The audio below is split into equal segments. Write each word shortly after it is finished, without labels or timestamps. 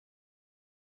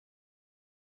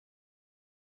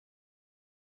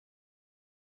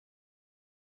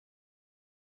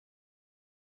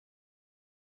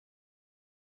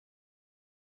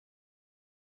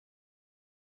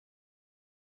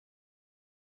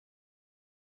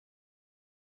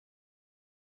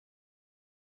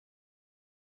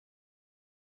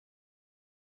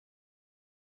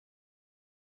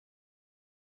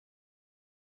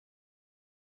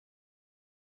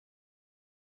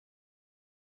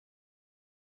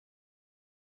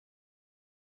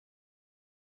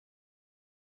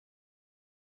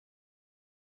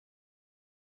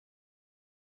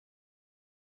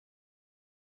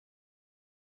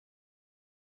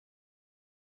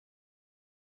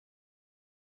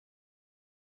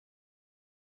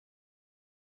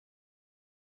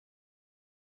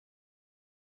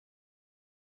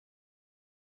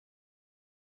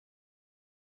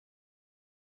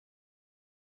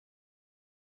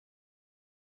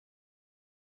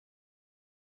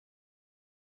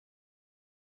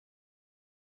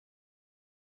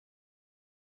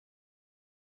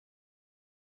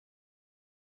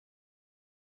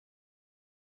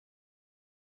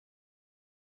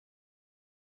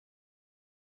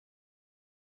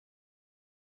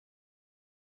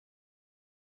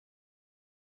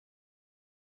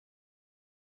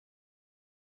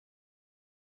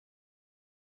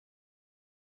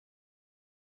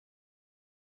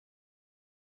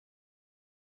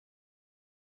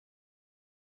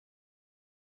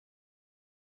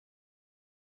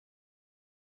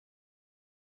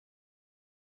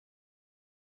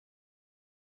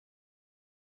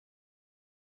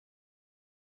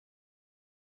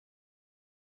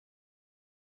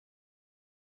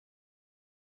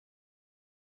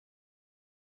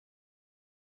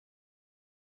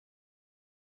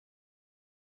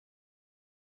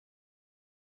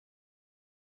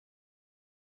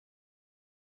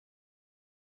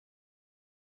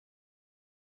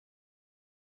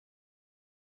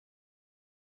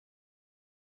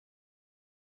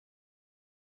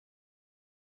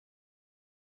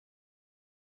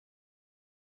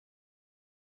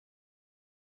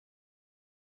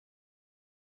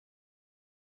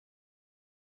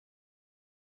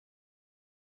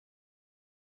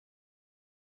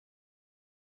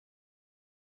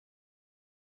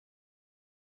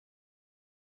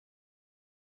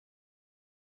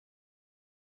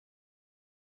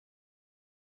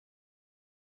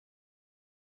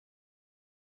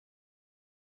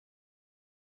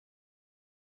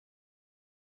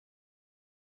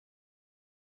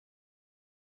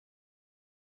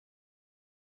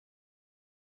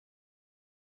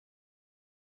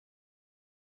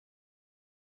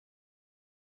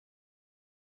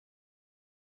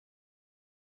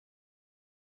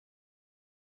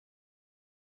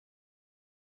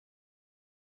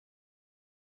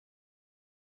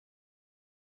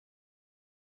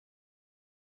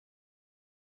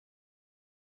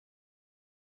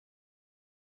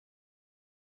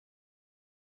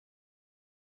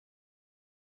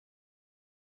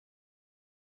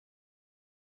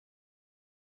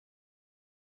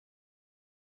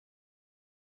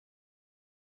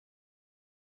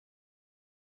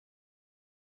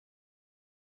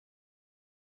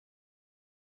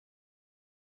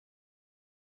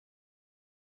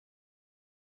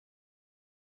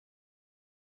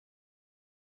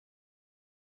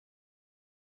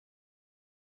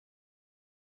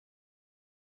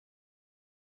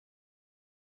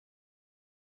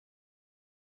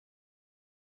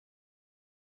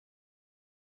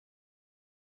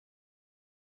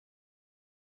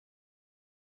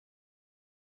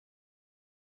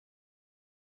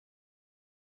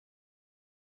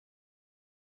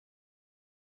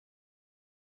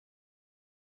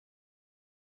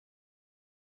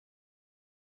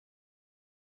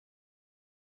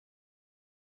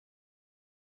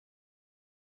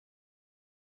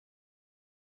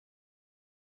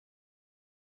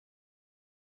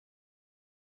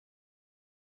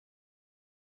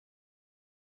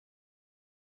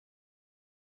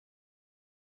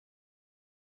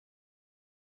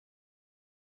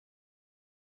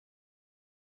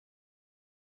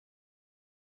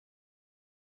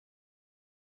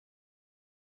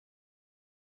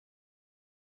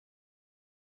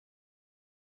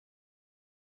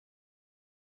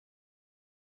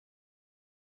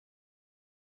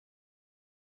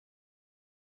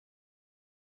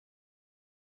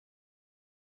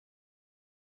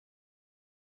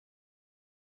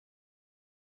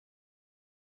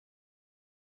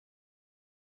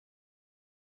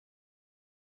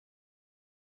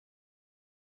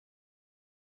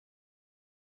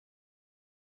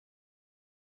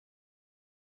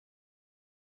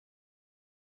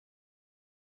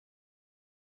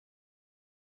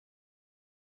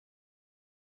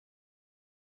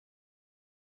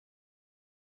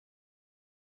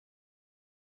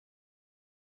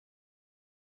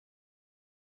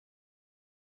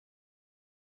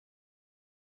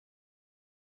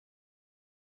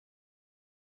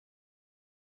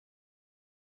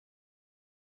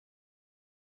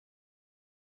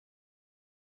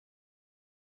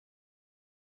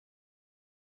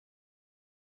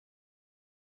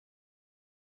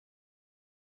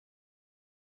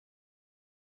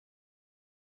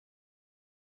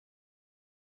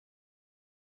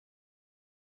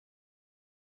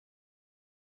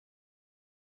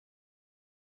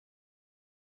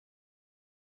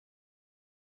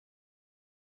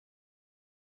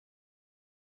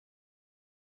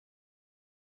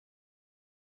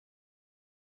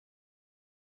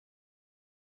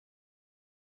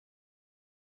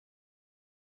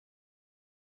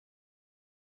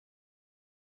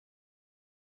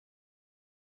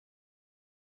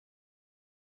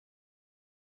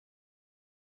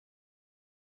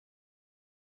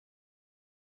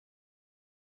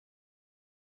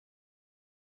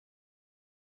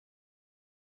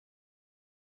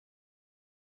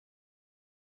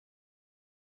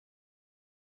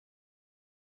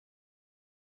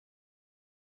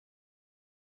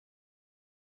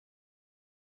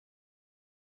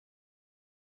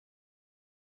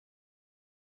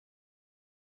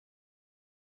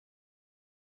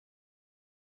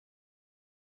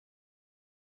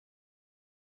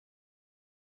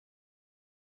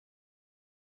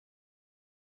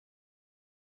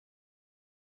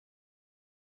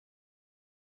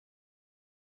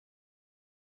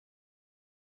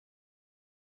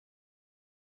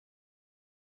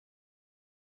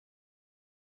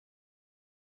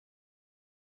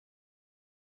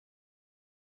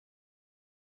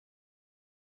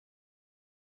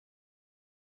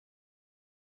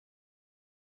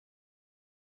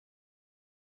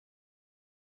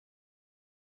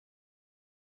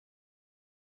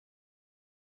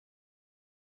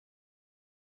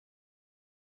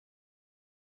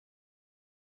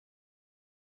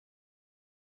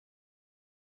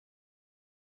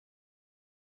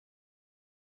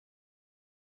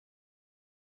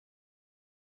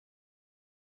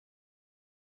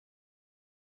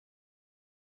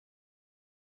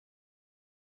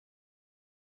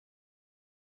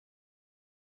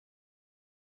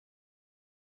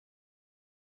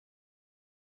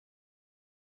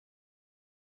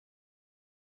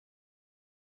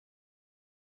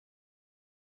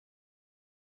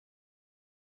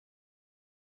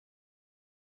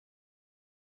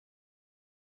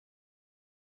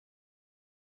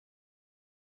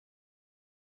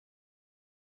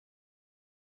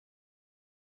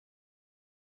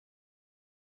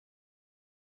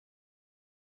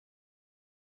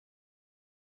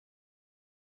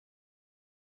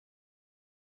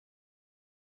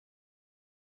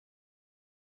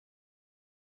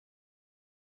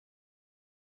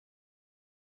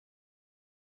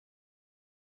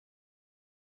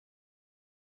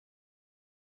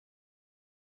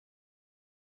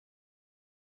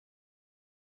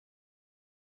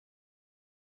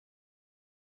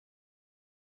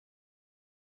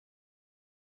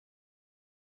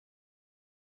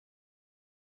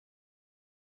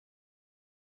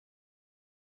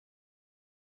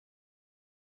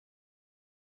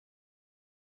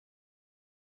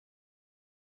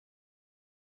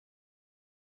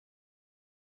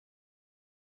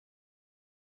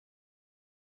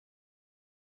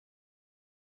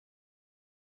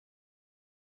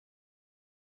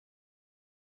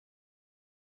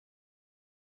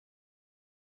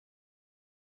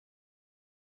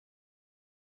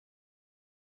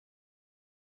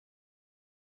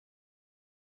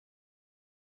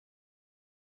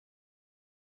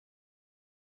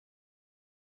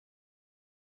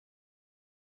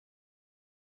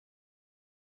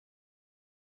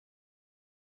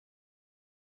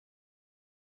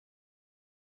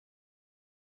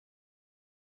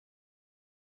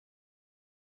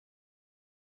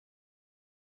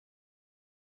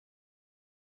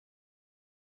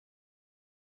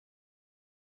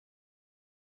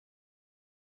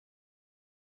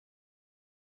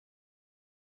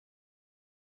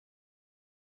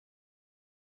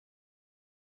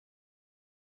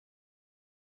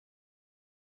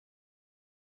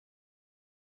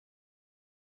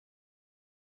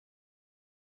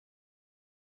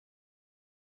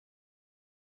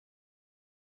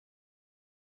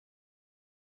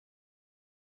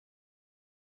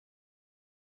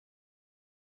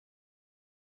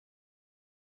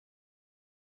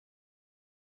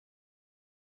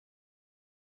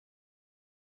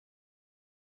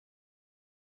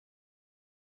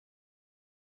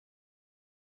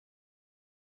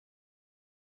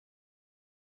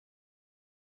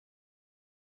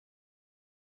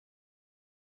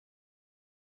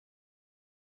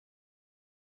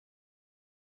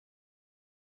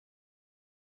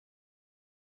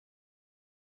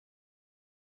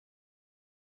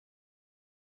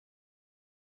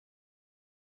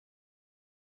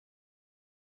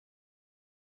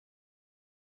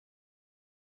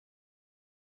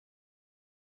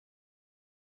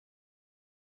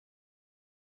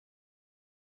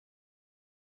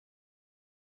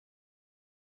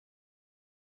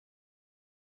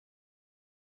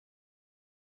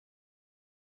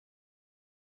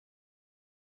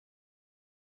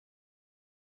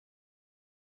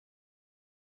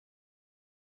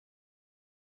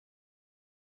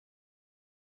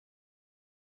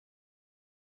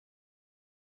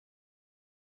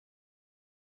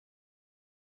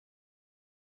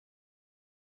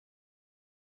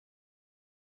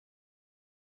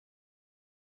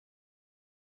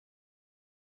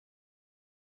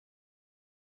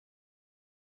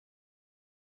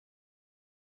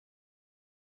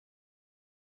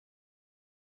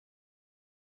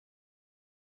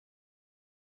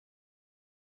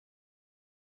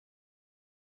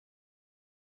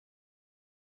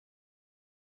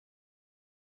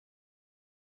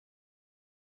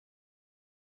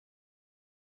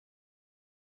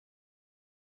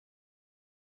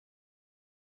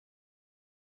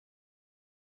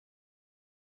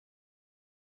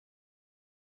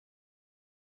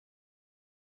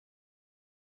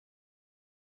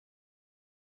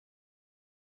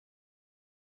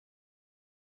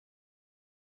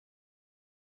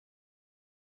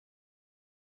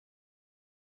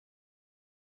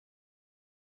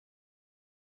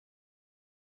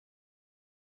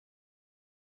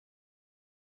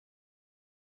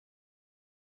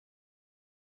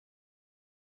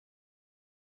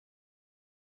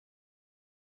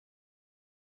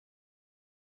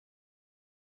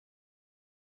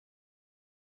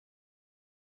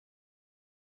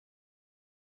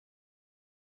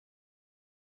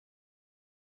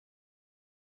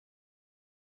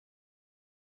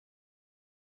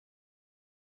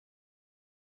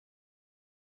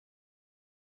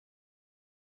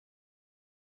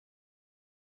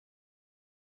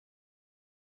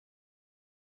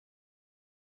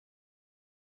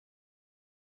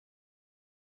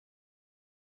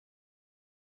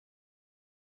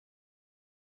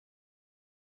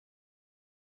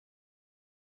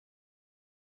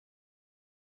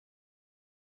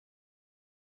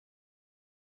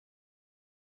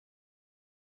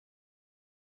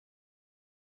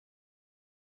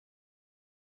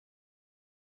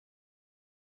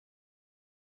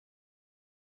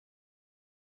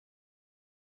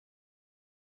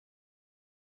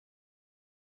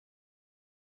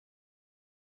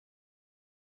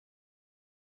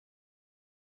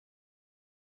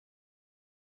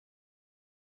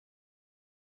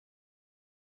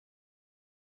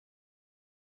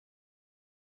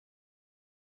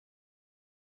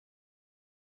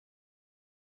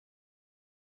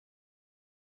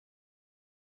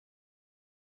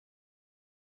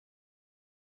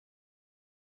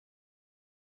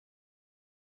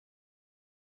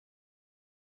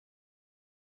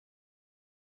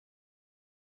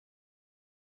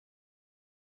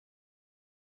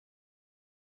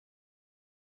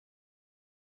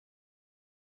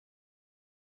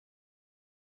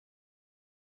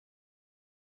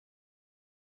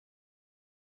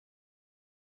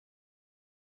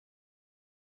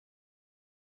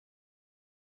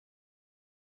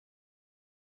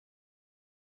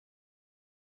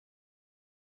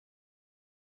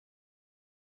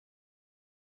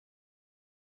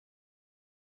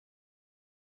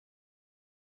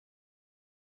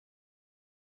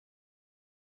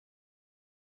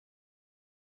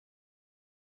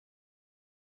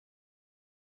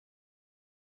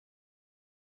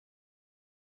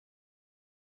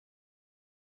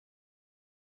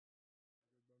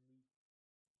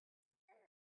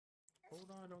Hold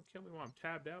on, don't kill me while I'm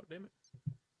tabbed out, damn it.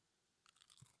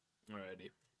 Alrighty.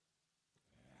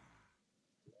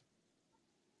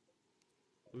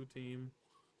 Blue team.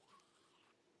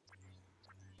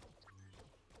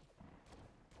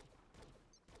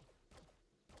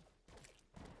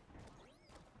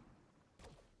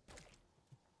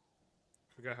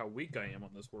 Forgot how weak I am on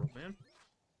this world, man.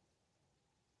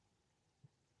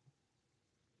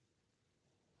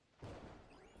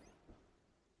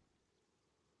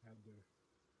 Had to.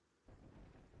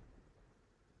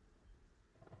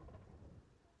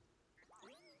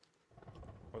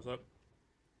 What's up?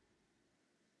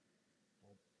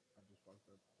 Oh, I just fucked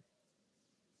up.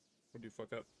 What'd you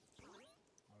fuck up?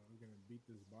 I was gonna beat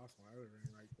this boss on Elder Ring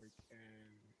right quick,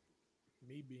 and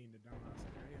me being the dumbass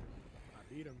I am, I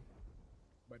beat him,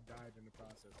 but died in the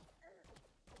process.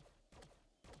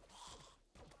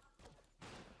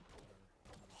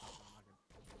 I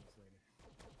can do this later.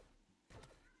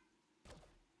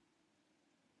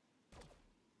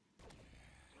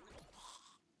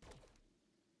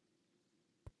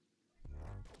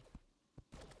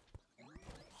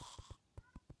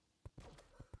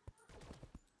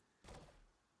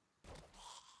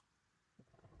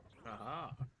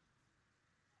 Aha.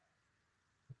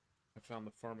 I found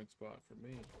the farming spot for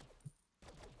me.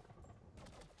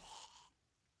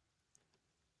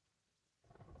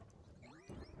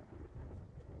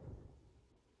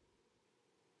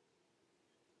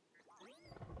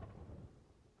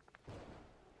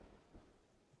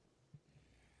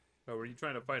 Oh, were you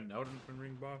trying to fight an Elden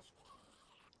Ring boss?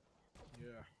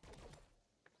 Yeah.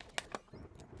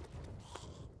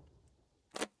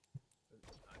 I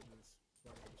just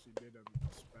fucking, she did a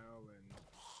spell, and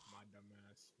my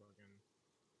dumbass fucking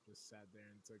just sat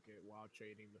there and took it while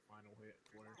trading the final hit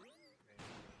for her. And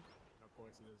of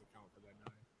course, it doesn't count for that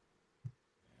die.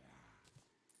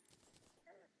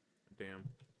 Damn.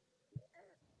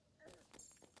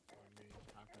 I mean,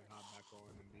 I can hop back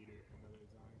on and beat her another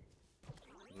time.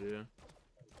 Yeah.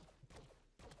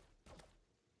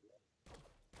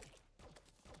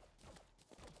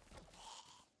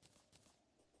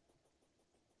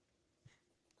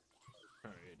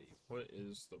 Alrighty. What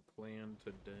is the plan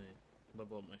today?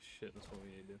 Level up my shit. That's what we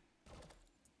need to do.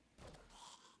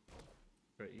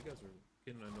 Alright, you guys are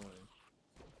getting annoying.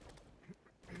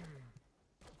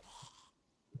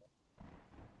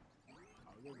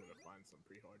 I was able to find some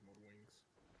pre-hard mode wings.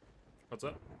 What's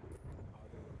up? I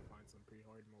was able to find some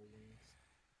pre-hard mode wings.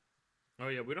 Oh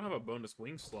yeah, we don't have a bonus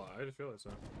wing slot. I just realized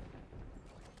that.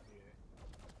 Yeah.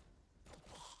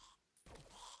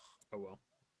 Oh well.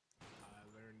 I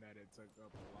learned that it took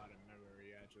up a lot of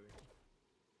memory, actually.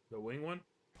 The wing one?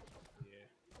 Yeah.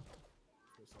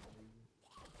 For some reason.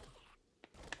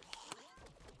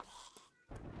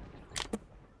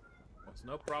 Well, it's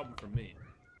no problem for me.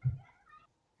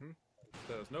 Hmm?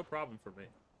 So it's no problem for me.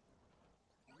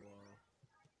 Well,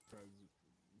 because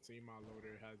Team My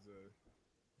Loader has a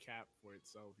cap for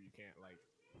itself. You can't, like,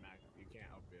 you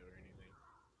can't up it or anything.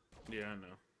 Yeah, I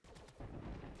know.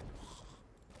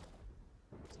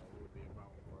 So it would be a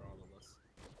problem for all of us.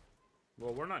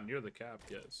 Well, we're not near the cap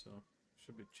yet, so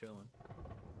should be chilling.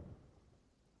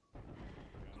 I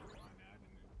don't mind adding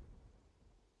it.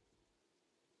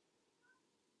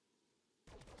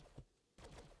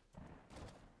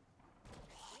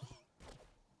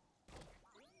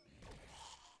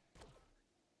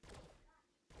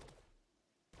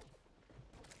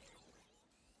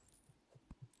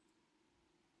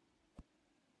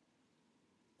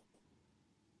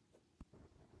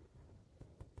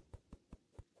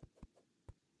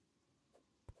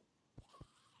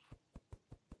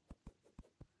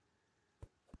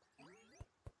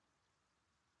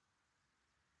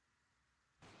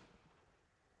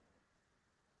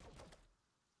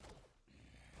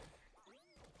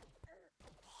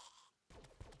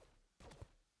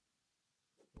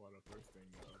 Well, the first thing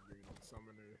to upgrade in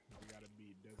Summoner, we gotta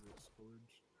beat Desert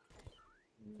Scourge.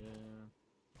 Yeah.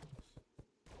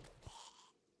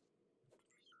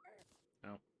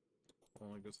 Oh.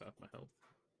 Only goes half my health.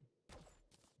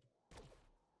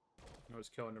 I was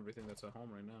killing everything that's at home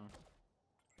right now.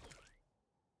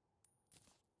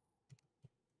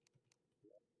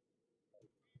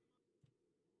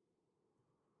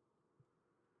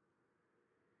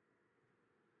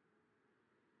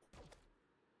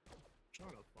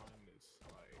 Trying to find this,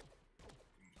 like,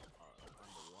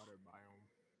 underwater biome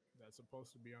that's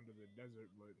supposed to be under the desert,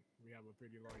 but we have a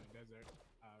pretty large desert.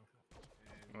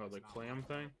 And Oh, it's the not clam mined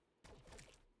thing? out.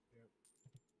 Yep.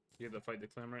 You have to fight the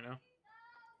clam right now?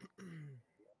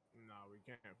 No, we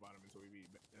can't fight them until we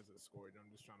beat Desert Scourge. I'm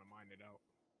just trying to mine it out.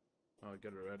 Oh,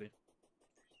 get it ready.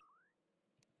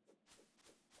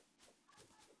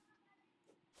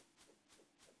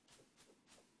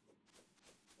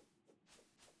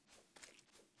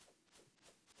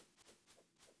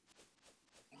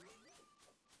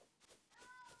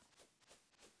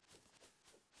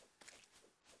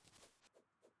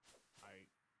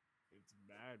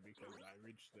 because I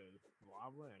reached the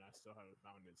lava and I still haven't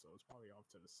found it, so it's probably off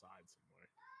to the side somewhere.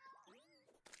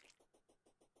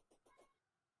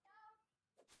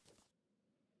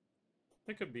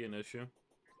 That could be an issue.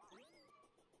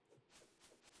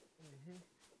 Mm-hmm.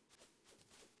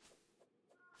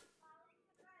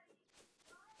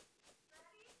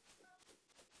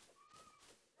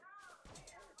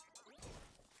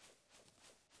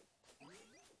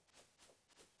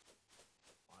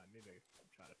 I need to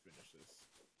try to finish this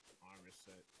armor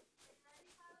set.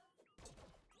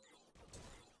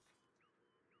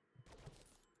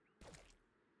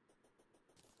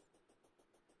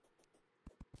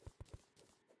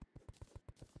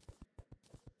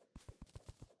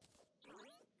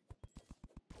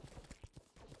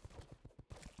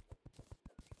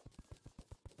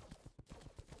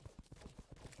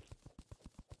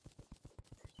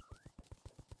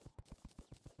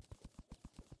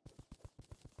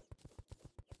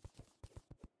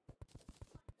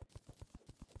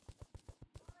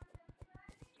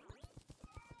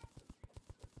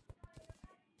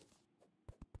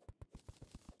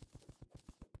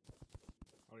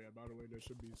 Oh yeah, by the way, there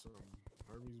should be some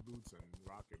Hermes boots and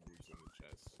rocket boots in the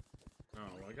chest.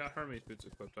 Oh, well, I got Hermes boots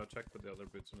equipped. I'll check for the other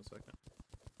boots in a second.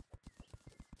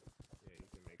 Yeah, you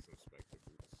can make some Spectre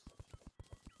boots.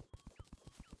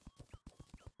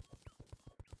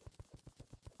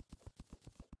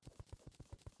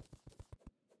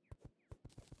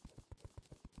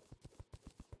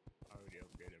 I already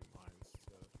upgraded mine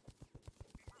to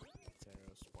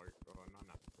Terra Sport. Oh, no,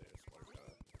 not Terra Sport.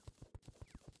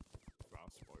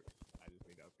 Frost Sport. I just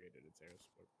need to upgrade it to Terra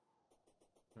Sport.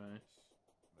 Nice.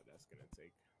 But that's gonna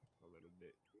take a little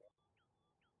bit.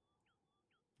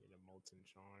 Need a Molten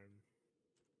Charm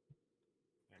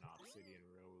and Obsidian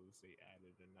Rose. They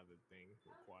added another thing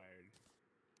required.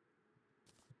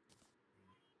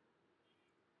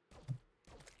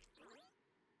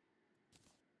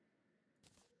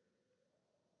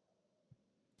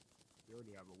 You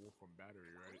already have a Wolfram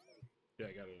battery, right? Yeah,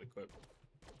 I got it equipped.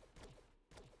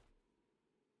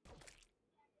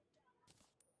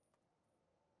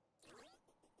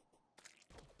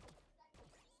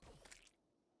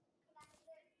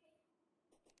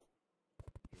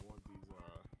 You want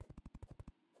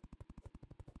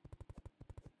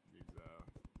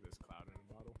this cloud in a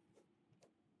bottle?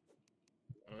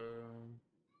 Or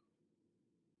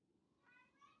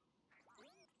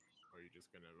are you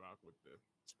just gonna rock with the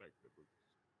Spectre boots?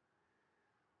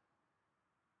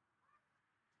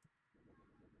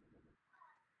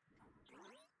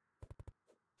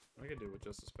 I could do with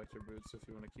just the Spectre boots if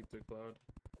you want to keep the cloud.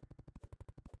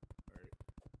 Alright.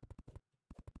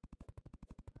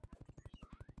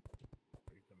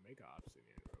 Or you can make an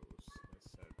Obsidian Rose. That's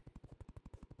set.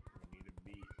 We need to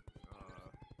beat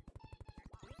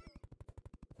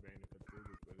Brain of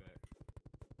Cthulhu for that.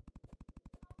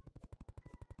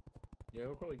 Yeah,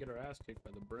 we'll probably get our ass kicked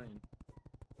by the brain.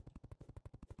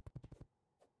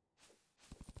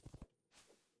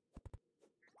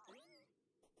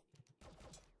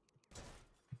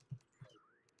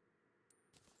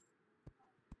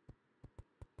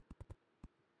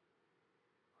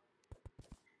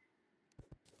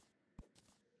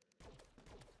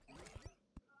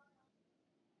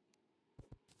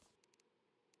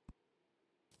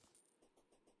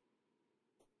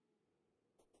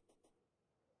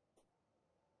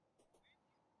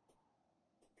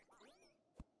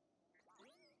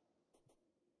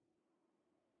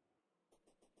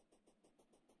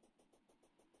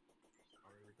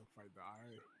 Or we can fight the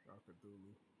Eye of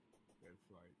Cthulhu if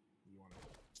like you want to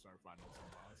start fighting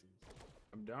some bosses.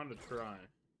 I'm down to try.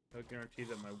 No guarantee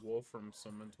that my Wolfram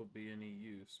summons will be any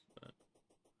use, but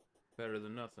better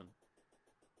than nothing.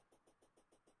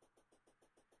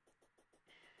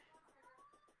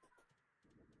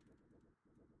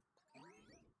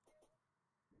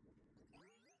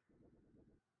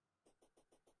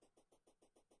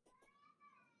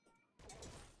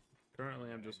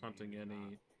 Currently, I'm just hunting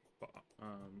any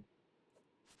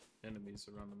enemies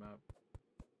around the map.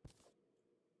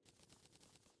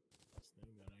 This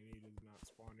thing that I need is not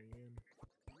spawning in.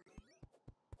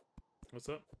 What's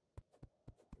up?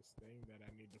 This thing that I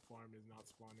need to farm is not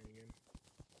spawning in.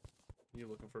 You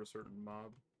looking for a certain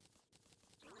mob?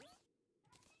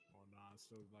 Oh nah,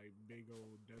 so like big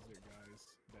old desert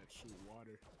guys that shoot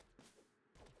water.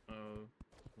 Oh,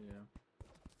 yeah.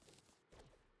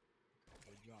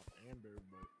 They drop amber,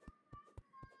 but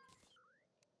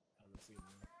I haven't seen them.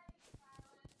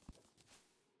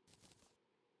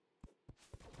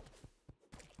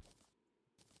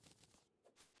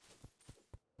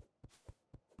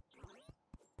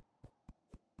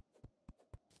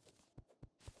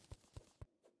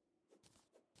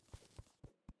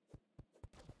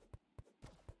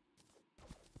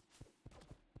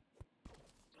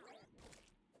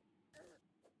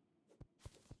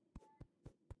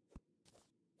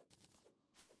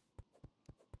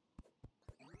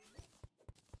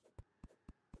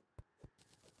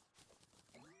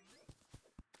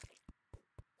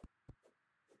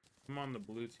 I'm on the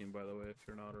blue team, by the way, if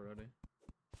you're not already.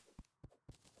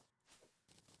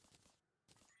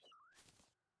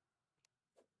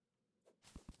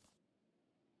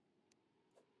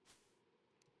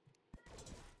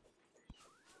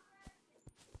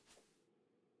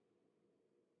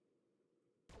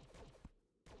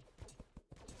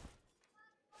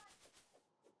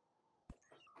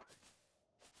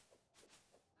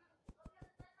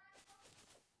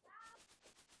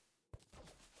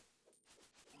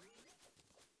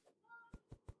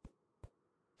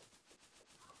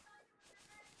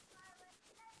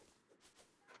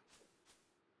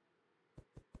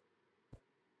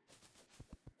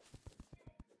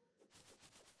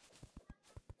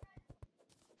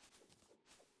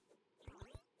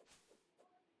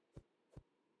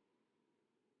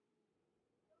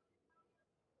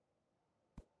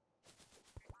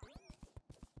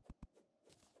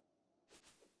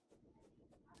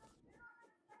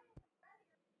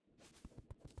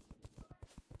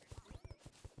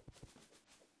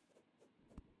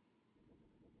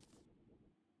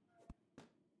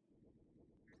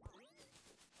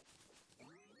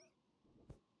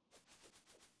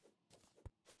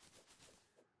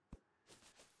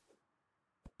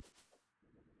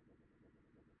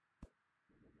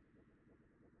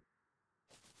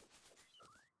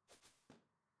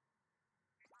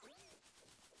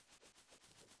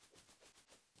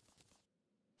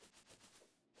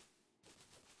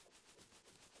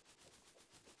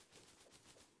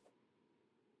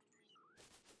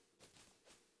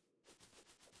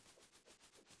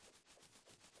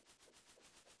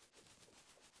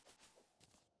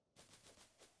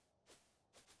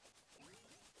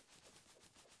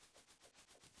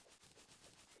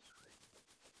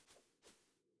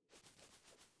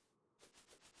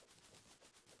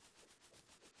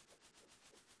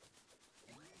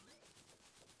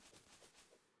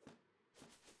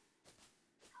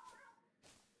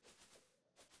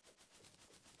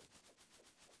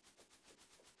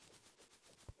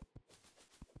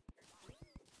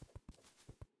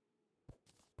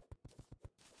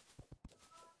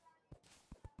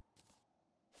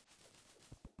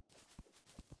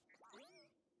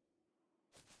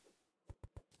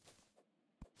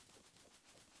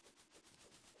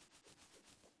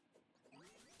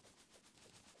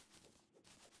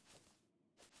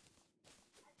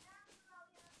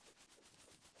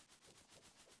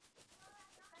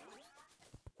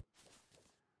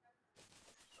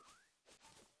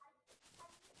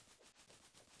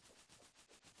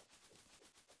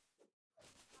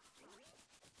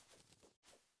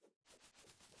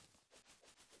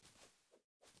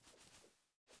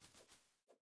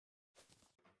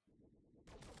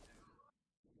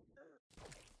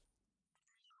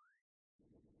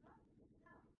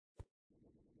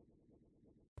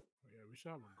 Yeah, we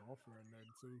should have a golfer in there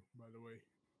too, by the way.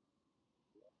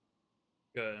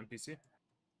 NPC?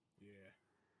 Yeah.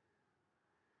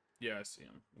 Yeah, I see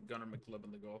him. Gunnar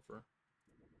McLevin, the golfer.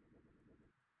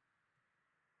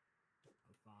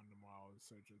 I found him while I was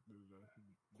searching through the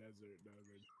desert the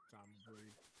other time I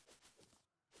played.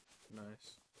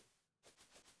 Nice.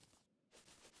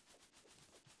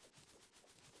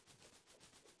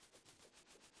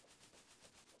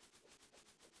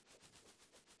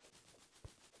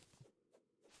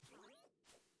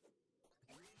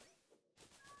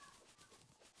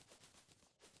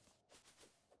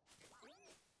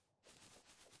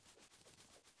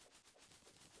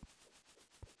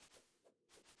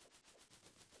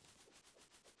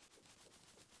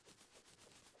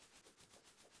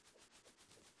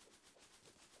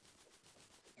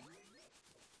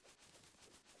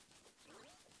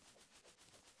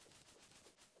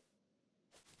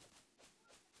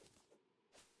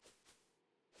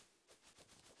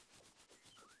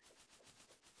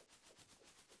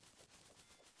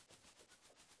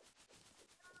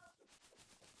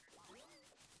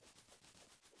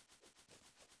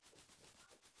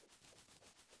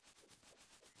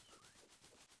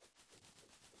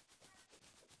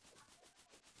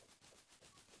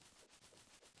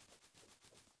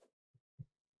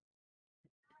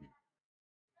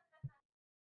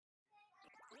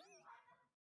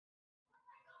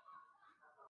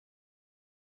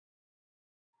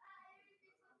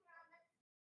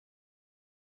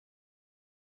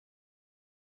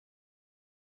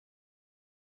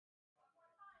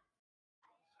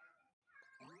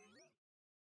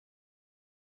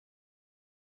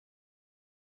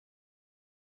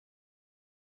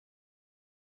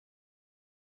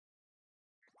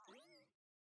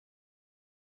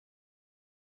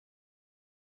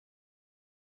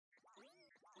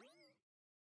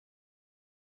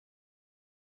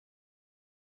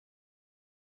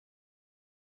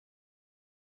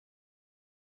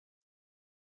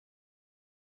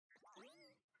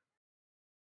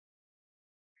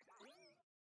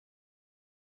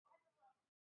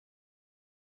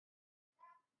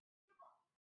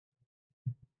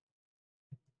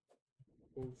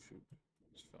 Oh shoot.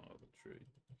 Just fell out of the tree.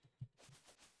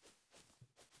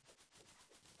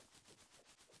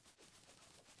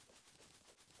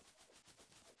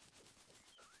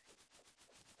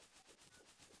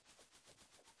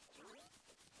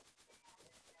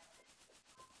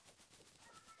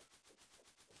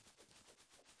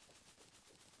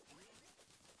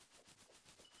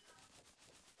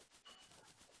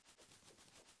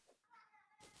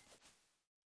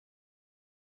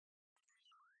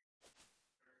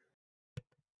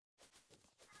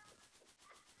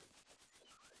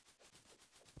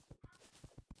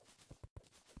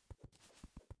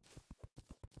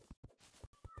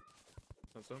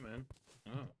 What's up, man?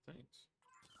 Oh, thanks.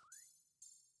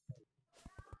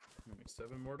 Only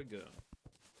 7 more to go.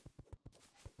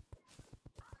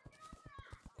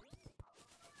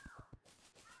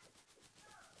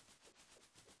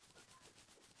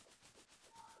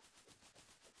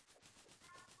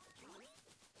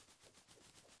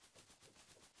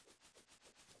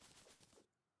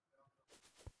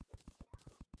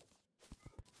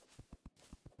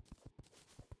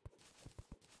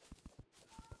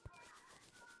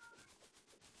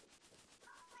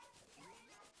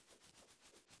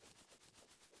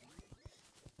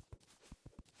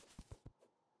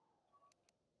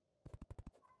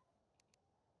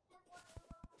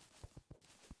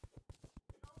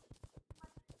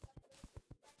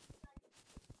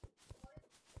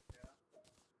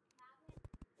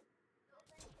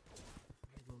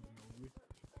 There goes Novi.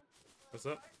 What's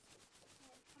up?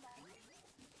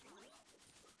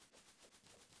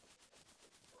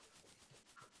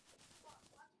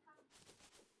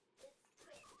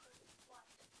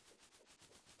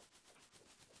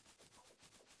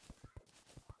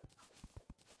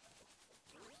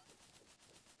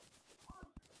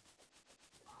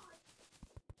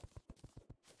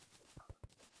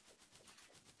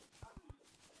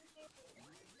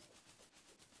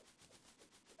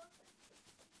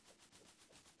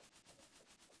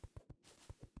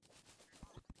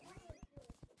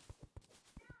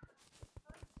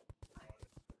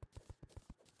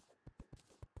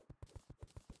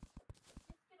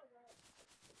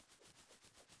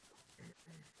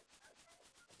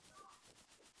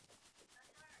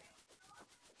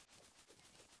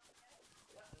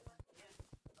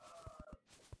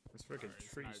 This freaking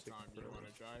tree It's sticking nighttime. You forever.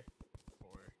 want to try?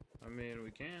 Or I mean,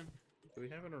 we can. Do we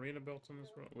have an arena built on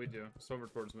this world? We do. It's over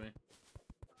towards me.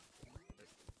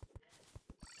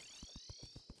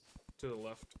 To the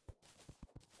left.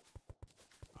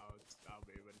 I'll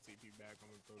be able to TP back. I'm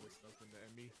gonna throw this stuff in the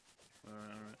ME.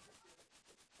 Alright, alright.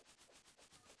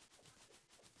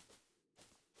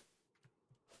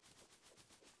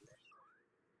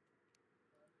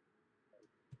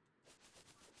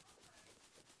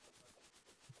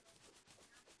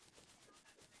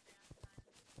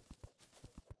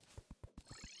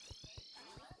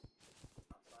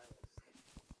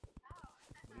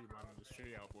 What are you lining this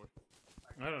tree out for?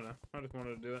 I don't know. I just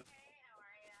wanted to do it.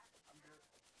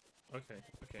 Okay,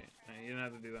 okay. You don't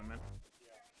have to do that, man.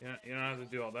 You don't have to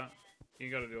do all that.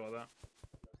 You gotta do all that.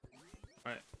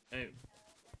 Alright, hey.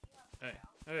 Hey,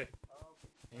 hey.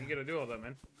 You gotta do all that,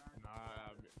 man. Nah,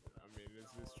 I mean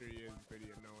this tree is pretty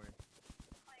annoying.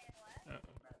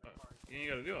 You ain't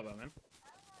gotta do all that, man.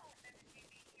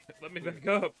 Let me back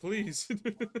up, please. Here,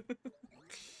 actually,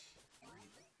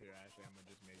 I'm gonna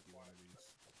just make you one of these.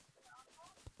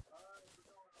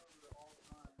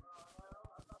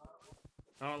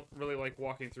 I don't really like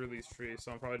walking through these trees,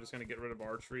 so I'm probably just gonna get rid of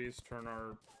our trees, turn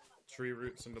our tree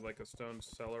roots into like a stone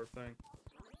cellar thing,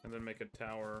 and then make a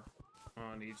tower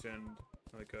on each end,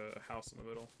 like a house in the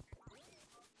middle.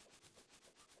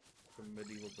 Like a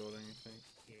medieval building, I think.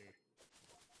 Here,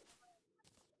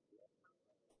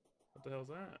 What the hell's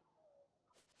that?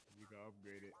 you can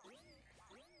upgrade it.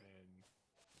 And,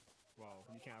 well,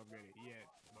 you can't upgrade it yet,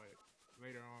 but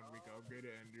later on we can upgrade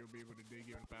it and you'll be able to dig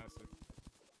even faster.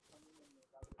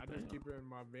 I just keep it in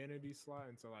my vanity slot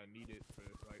until I need it for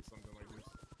like something like this.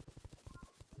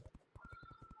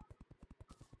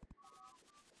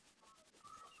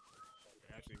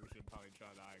 Actually, we should probably try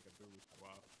the Eye Cthulhu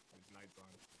while it's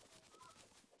nighttime.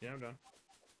 Yeah, I'm done.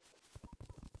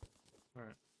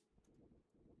 Alright.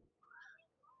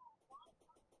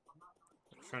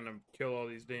 Trying to kill all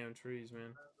these damn trees,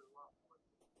 man.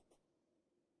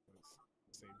 Let's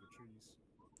save the trees.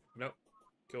 Nope.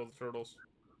 Kill the turtles.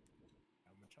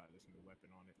 I'm gonna try this new weapon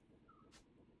on it.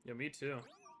 Yeah, me too.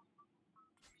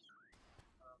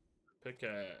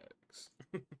 Pickaxe.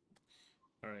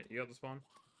 Alright, you got the spawn?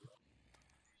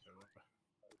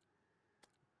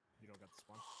 You don't got the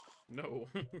spawn? No.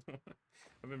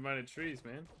 I've been mining trees,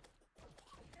 man.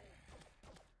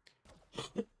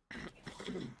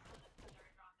 Let me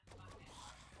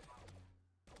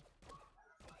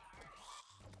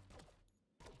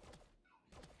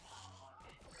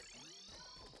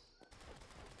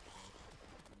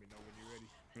know when you're ready.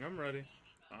 I'm ready.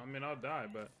 I mean, I'll die,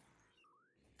 but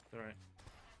all right.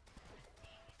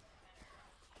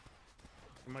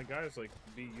 Can my guys like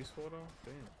be useful at all?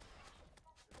 Damn.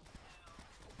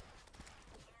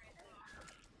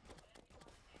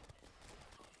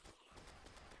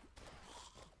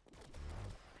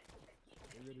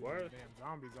 What? Damn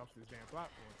zombies off this damn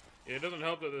platform. It doesn't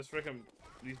help that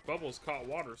these bubbles caught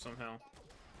water somehow.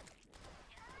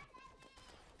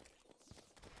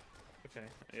 Okay,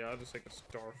 yeah, I'll just take a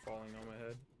star falling on my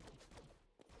head.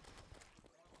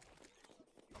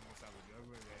 Almost have a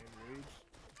juggler and rage.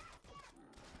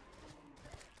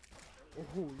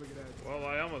 Oh, look at that. Well,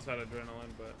 I almost had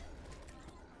adrenaline, but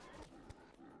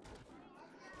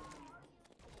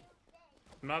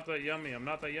I'm not that yummy. I'm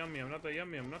not that yummy. I'm not that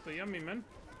yummy. I'm not that yummy, man.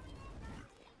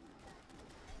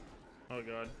 Oh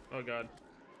god. Oh god.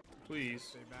 Please.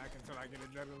 Stay back until I get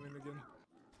adrenaline again.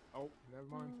 Oh, never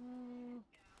mind.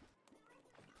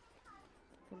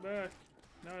 Come back.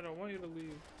 No, I don't want you to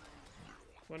leave.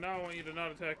 Well, now I want you to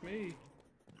not attack me.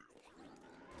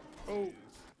 Oh.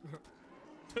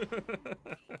 Don't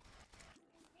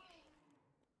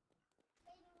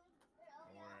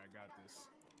worry, I got this.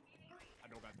 I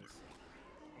don't got this.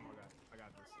 Oh my god, I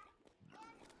got this.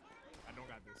 I don't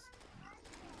got this.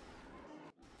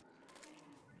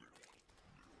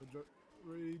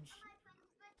 Rage.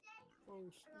 Oh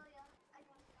shit.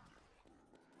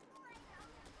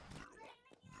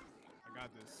 I got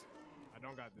this. I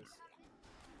don't got this.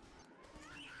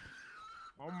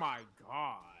 Oh my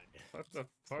god. What the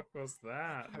fuck was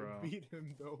that, bro? I beat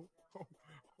him though. Oh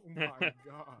my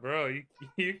god. Bro,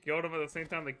 you killed him at the same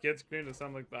time the kid screamed. It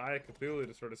sounded like the Eye of Cthulhu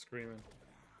just started screaming.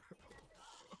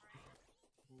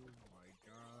 Oh my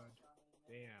god.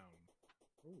 Damn.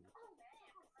 Ooh.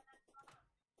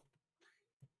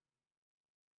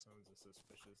 Sounds a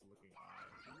suspicious looking eye.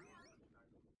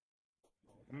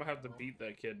 I'm gonna have to beat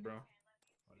that kid, bro. Oh,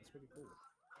 that's pretty cool.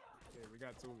 Yeah, we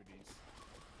got 2 of these.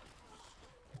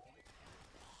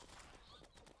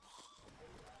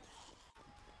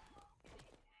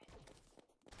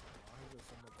 Why is there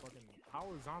so much fucking... How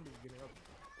are zombies getting up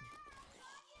there?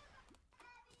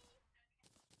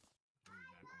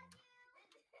 Back home.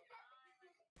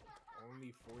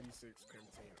 Only 46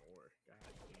 contain ore. God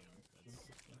damn,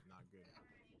 that's not good.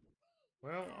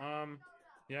 Well,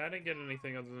 yeah, I didn't get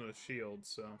anything other than a shield,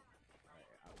 so.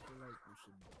 I feel like we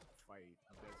should fight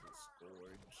Desert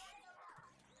Scourge.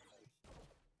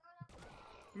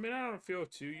 I mean, I don't feel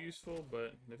too useful,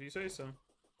 but if you say so.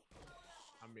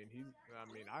 I mean,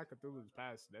 Eye of Cthulhu's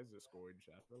past Desert Scourge.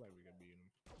 I feel like we can beat him.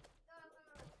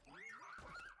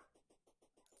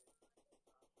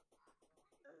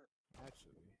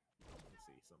 Actually, let me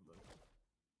see something.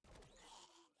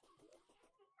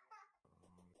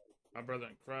 My brother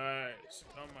in Christ.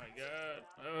 Oh my god.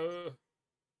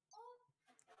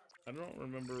 I don't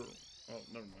remember. Oh,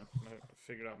 never mind. I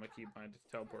figured out my keybind to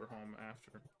teleport home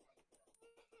after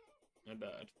I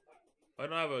died. I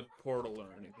don't have a portal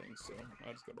or anything, so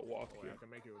I just gotta walk here. I can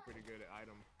make you a pretty good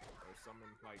item or something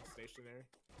like stationary.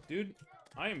 Dude,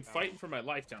 I am fighting for my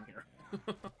life down here. I'm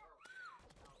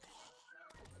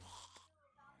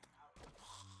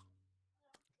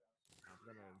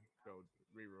gonna go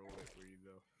re-roll it for you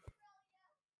though.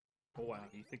 Oh, wow,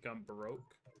 you think I'm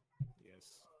broke?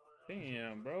 Yes.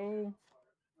 Damn, bro.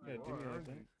 Yeah, do me like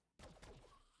that.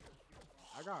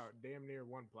 I got damn near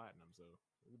 1 platinum, so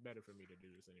it's better for me to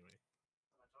do this anyway.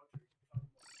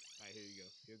 Alright, here you go.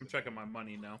 I'm checking my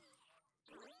money now.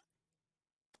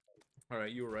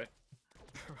 Alright, you were right.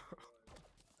 There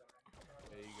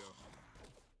you go.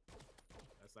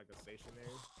 That's like a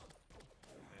stationary.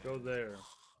 Go there.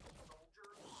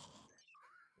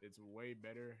 It's way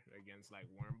better against like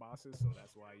worm bosses, so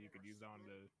that's why you could use it on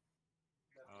the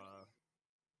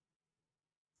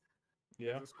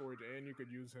yeah. the Scourge, and you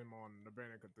could use him on the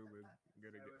Brain of Cthulhu.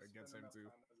 Good against him too.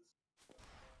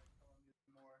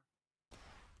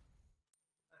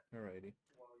 Alrighty.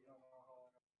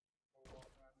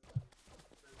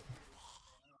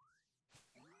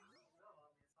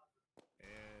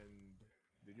 And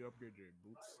did you upgrade your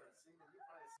boots?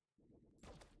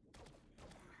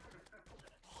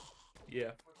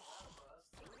 Yeah.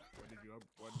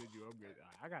 What did you upgrade?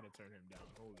 I gotta turn him down.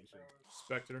 Holy shit.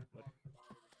 Spectre. What?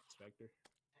 Spectre?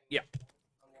 Yeah.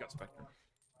 Got Spectre.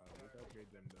 We can upgrade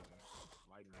them to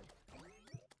lightning.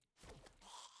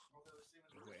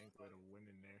 There's an anklet of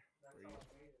wind in there for you.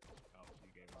 Oh,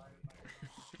 you gave him wind in there.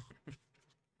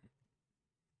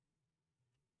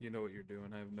 You know what you're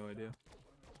doing. I have no idea.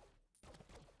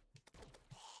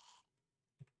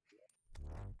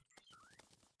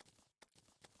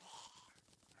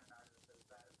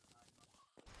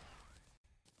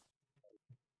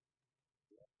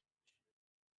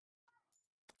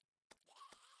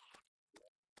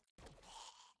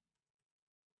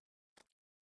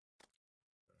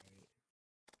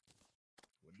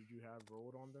 you have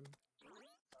rolled on them?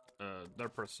 They're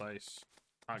precise.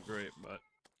 Not great, but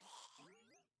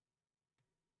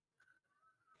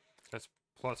that's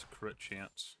plus crit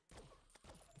chance.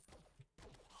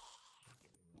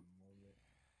 Give me one moment.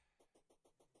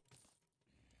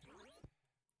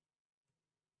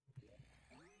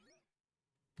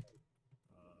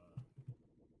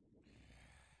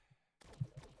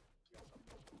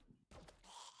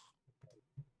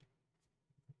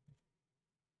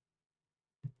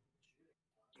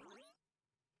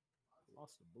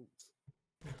 Lost the boots.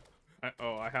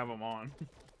 Oh, I have them on.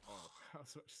 Oh, I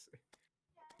was about to say.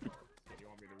 You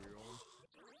want me to reroll them?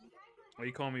 Are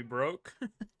you calling me broke?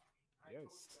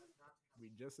 Yes. We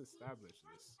just established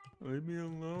this. Leave me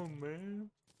alone, man.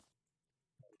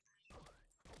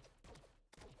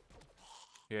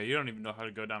 Yeah, you don't even know how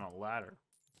to go down a ladder.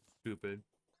 Stupid.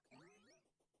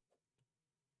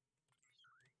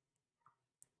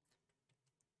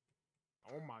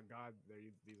 Oh my god,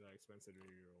 these are expensive to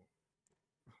reroll.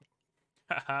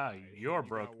 Haha, Right, you're you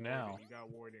broke got now. Warding, you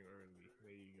got warding early.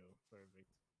 There you go.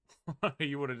 Perfect.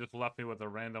 You would have just left me with a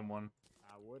random one.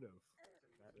 I would have.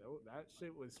 That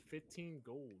shit was 15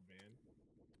 gold, man.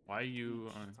 Why you?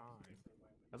 Each time.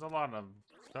 That's a lot of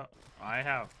stuff. I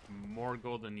have more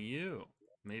gold than you.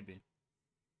 Maybe.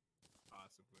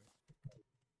 Possibly.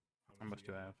 How much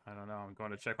do you I got? have? I don't know. I'm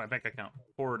going to check my bank account.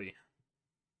 40.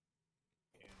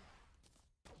 And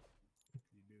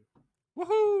you do.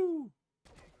 Woohoo!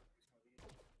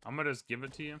 I'm gonna just give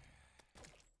it to you.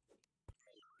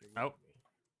 Give it Oh. to me.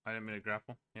 I didn't mean to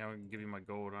grapple. Yeah, I can give you my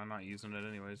gold. I'm not using it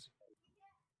anyways.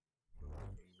 What am I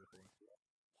gonna use it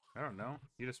for? I don't know.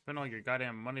 You just spend all your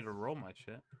goddamn money to roll my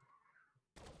shit.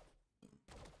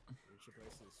 We should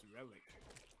place this relic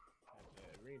at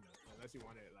the arena. Unless you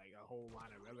wanted like a whole line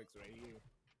of relics right here.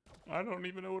 I don't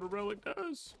even know what a relic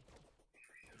does.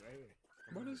 Right here.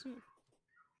 What is it? It's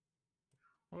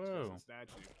Whoa. just a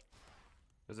statue.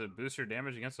 Does it boost your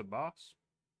damage against the boss?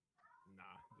 Nah,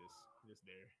 just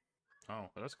there. Oh,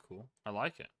 that's cool. I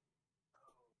like it.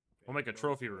 There We'll make you a go.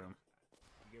 trophy room.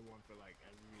 You get one for like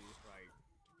every like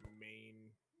main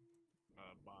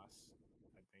boss,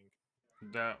 I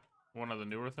think. That one of the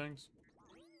newer things?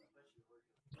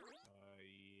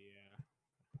 Yeah.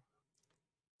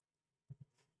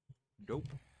 Dope.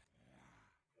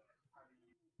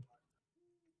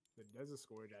 The Desert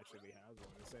Scourge actually has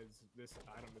one. It says this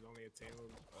item is only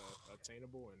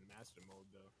attainable in Master Mode,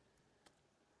 though.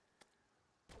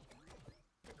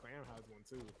 The Clam has one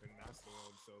too in Master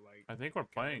Mode, so like. I think we're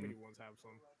playing Many ones have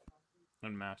some.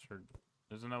 Unmastered.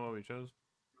 Isn't that what we chose?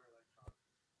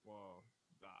 Well,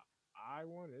 the I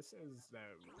one it says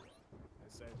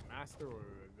Master or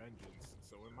Vengeance,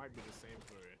 so it might be the same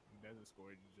for Desert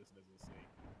Scourge. It just doesn't say.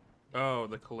 Oh,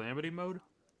 the Calamity mode?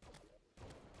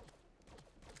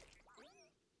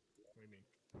 What do you mean?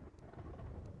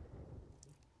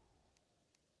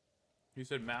 You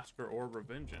said Master or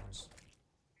Revengeance.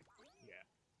 Yeah.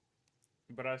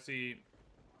 But I see...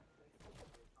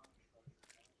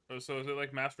 Oh, so is it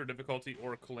like Master difficulty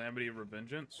or Calamity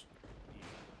Revengeance?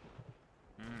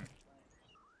 Yeah. Hmm.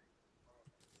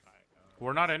 Alright,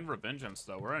 We're not in Revengeance,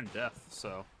 though. We're in Death,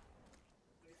 so...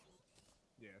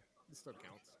 yeah, it still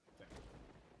counts.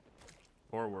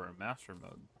 Or we're in Master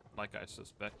mode, like I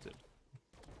suspected.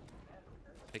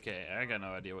 AKA, I got no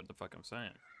idea what the fuck I'm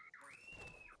saying.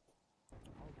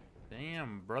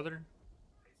 Damn, brother.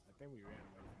 I think we ran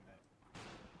away from that.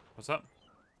 What's up?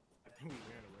 I think we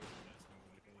ran away from that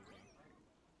stone, if anything.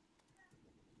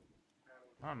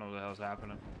 I don't know what the hell's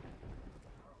happening.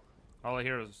 All I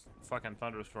hear is fucking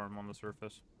thunderstorm on the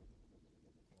surface.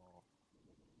 Well,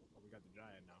 we got the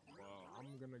giant now. Well,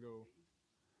 I'm gonna go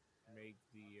make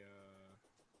the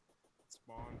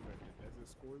spawn for the Desert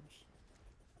Scourge.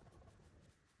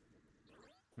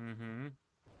 Mm-hmm. And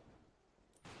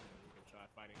we can try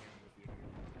fighting him with your new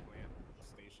plant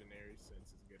stationary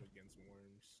since it's good against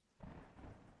worms.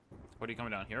 What are you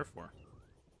coming down here for?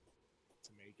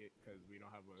 To make it, because we don't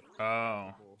have a.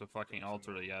 Oh, couple the fucking things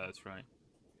altar. in there. Yeah, that's right.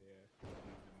 Yeah, we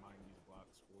need to mine these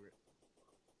blocks for it.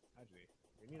 Actually,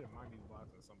 we need to mine these blocks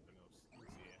on something else.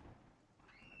 Let's see it.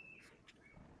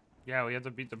 Yeah, we have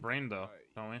to beat the brain, though,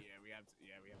 don't we? Yeah, we have to.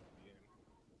 Yeah, we have to be in.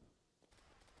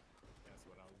 That's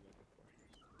what I was looking for.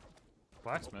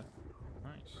 Blacksmith.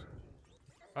 Nice.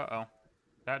 Uh-oh.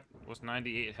 That was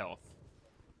 98 health.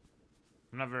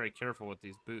 I'm not very careful with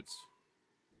these boots.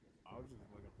 I was just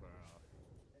looking for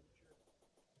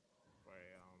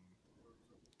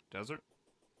Desert?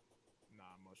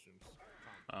 mushrooms.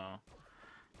 Oh.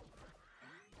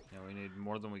 Yeah, we need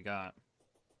more than we got.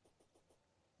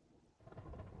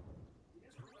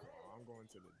 I'm going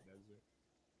to the desert.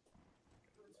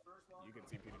 You can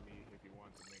TP to me if you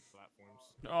want to make platforms.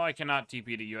 Oh, I cannot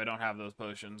TP to you. I don't have those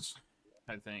potions.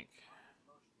 I think.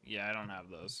 Yeah, I don't have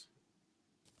those.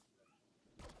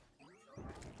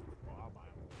 Well, I'll buy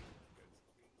them because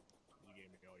you gave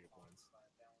me all your coins.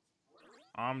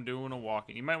 I'm doing a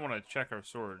walking. You might want to check our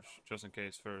storage just in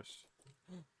case first.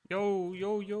 Yo,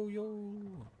 yo, yo, yo.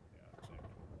 Yeah, I'll check.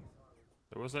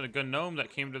 There wasn't a good gnome that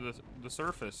came to the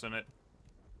surface and it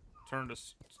turned to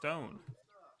stone.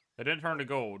 It didn't turn to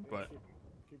gold, but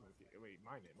Keep them. Wait,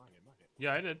 mine it.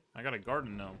 yeah, I did. I got a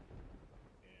garden gnome.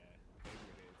 Yeah,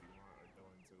 favorite it if you want, or throw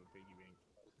into a piggy bank.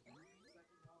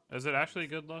 Is it actually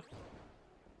good luck?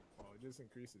 Well, it just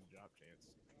increases drop chance.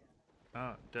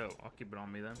 Oh, dope. I'll keep it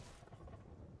on me then.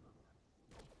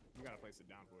 You gotta place it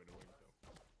down for it to work,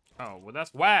 though. Oh, well,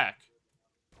 that's whack.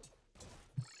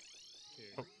 Here.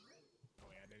 Oh. Oh,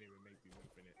 yeah, I didn't even make these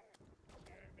infinite.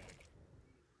 Be right back.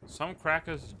 Some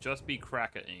crackers just be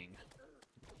cracking.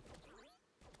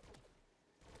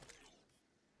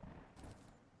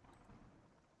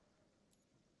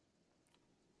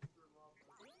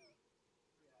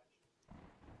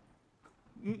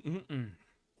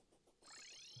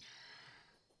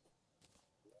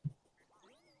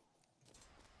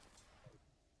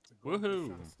 Woohoo!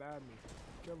 Trying to stab me.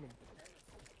 Kill him.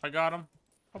 I got him.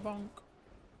 A bonk.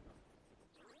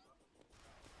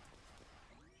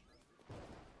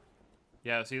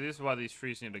 Yeah, see, this is why these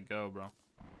trees need to go, bro.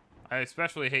 I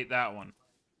especially hate that one.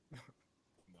 No,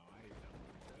 I hate that one.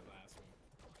 The last one.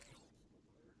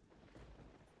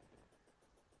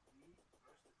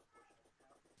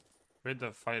 We had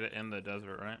to fight it in the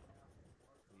desert, right?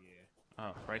 Yeah.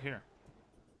 Oh, right here.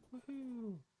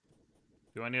 Woohoo!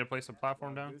 Do I need to place a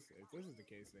platform down? If this is the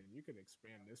case, then you can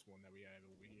expand this one that we have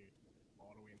over here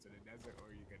all the way into the desert,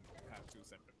 or you can have two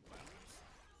separate platforms.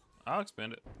 I'll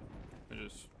expand it. I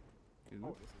just...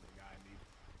 Oh, this is the guy I need.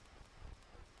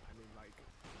 I need like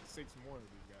 6 more of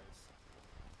these guys.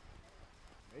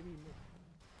 Maybe more.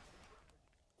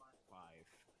 5.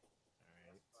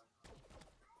 Alright.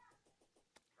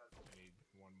 I need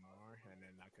 1 more, and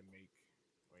then I can make...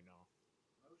 Wait, no.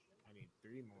 I need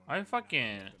 3 more. I and then can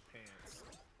fucking... make the pants.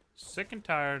 Sick and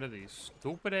tired of these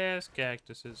stupid ass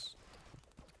cactuses.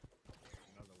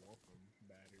 Another Wolfram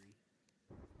battery.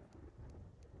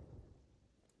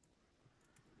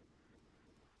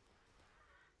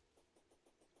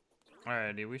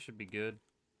 Alrighty, we should be good.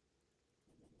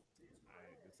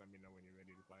 Alright, just let me know when you're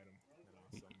ready to fight them, and I'll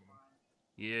summon them.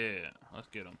 Yeah, let's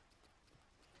get them.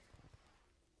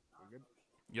 We're good?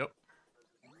 Yep.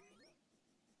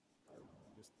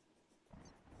 Just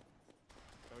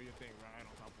throw your thing right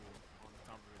on top of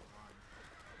his line.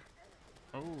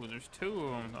 Oh, there's 2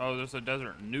 of them. Oh, there's a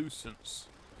desert nuisance.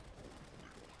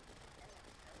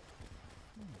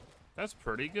 That's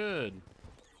pretty good.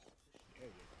 Yeah,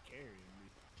 you're carrying me.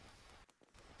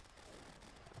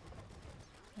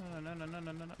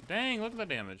 No. Dang, look at the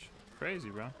damage. Crazy,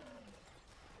 bro.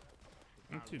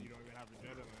 You don't even have the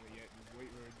jet on it yet. You wait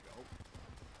for it to go.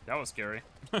 That was scary.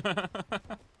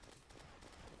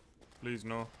 Please,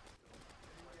 no.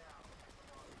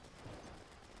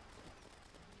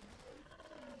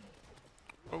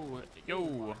 Oh,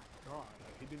 yo. God,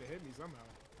 he didn't hit me somehow.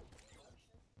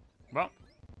 Well,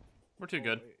 we're too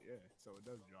good. Wait, yeah, so it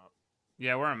does drop.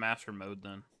 Yeah, we're in master mode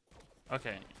then.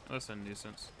 Okay, listen,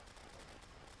 nuisance.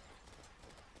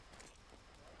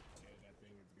 Yeah, that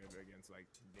thing is good against like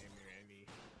damn near any.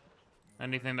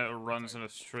 Anything that runs in a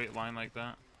straight line like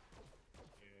that.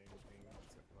 Yeah, anything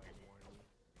except like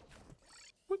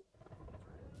one.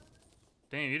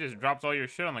 Damn, you just dropped all your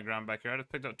shit on the ground back here. I just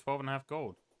picked up 12.5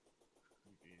 gold.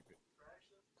 You can keep it.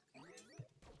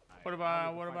 What Alright,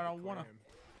 about I wanna? and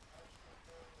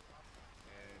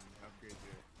upgrade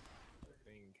your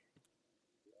thing.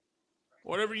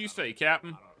 Whatever you say, Captain.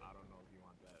 I don't know if you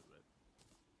want that, but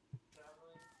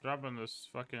Dropping this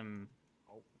fucking...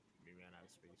 oh, we ran out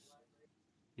of space.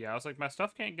 Yeah, I was like, my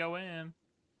stuff can't go in.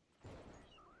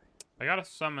 I got a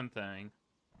summon thing.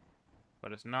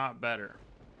 But it's not better.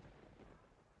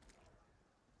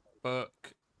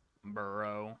 Fuck,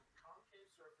 bro.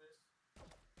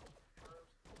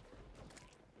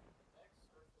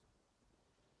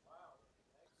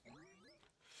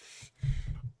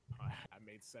 I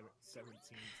made 17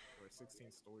 or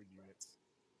 16 storage units.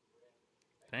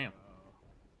 Damn.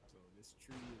 So this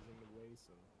tree is in the way,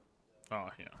 so... Oh,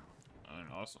 yeah. I mean,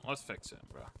 let's fix it,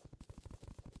 bro.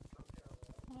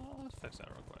 Let's fix that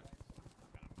real quick.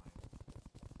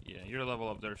 Yeah, your level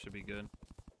up there should be good.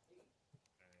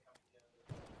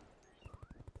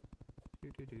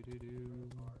 FYI,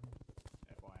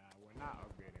 we're not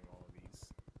upgrading all of these.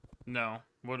 No,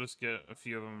 we'll just get a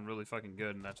few of them really fucking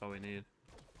good, and that's all we need.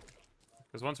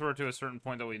 Because once we're to a certain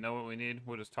point that we know what we need,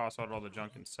 we'll just toss out all the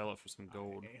junk and sell it for some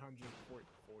gold. 840.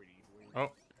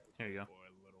 Oh, here you go. For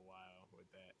a little while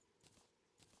with that.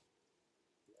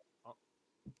 Oh,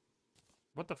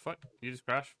 What the fuck? You just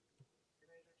crashed?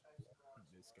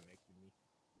 he disconnected me.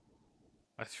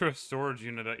 I threw a storage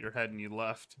unit at your head and you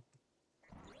left.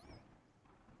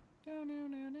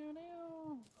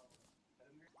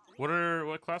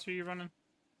 What class are you running?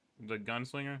 The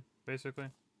gunslinger, basically?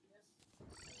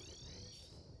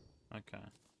 Okay.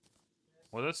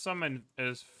 Well, this summon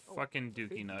is fucking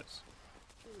dookie nuts.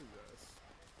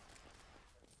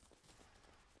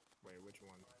 Wait, which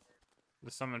one?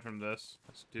 The summon from this.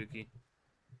 It's dookie.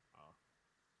 Oh.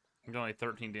 It's only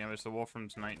 13 damage. The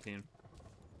Wolfram's 19.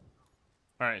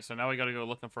 Alright, so now we gotta go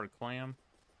looking for a clam.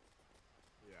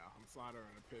 Yeah, I'm slaughtering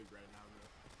a pig right now, though.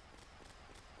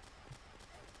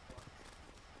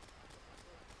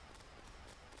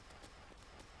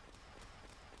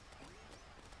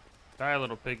 Die,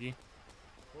 little piggy.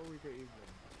 Before we could even...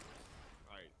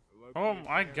 Alright, Oh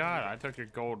my god, I took your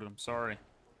gold. I'm sorry.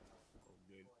 Oh,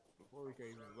 good. Before we could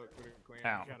even look for the clan,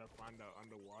 Ow. we gotta find the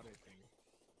underwater thing.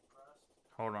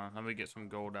 Hold on, let me get some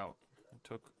gold out. I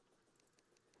took...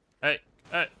 Hey!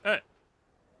 Hey! Hey!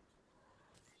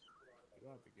 You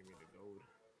have to give me the gold.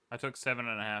 I took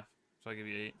 7.5, so I give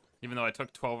you 8. Even though I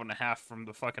took 12.5 from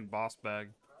the fucking boss bag.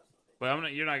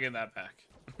 But you're not getting that back.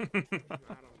 I don't need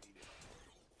it.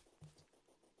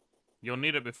 You'll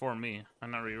need it before me.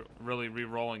 I'm not really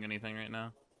re-rolling anything right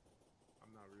now.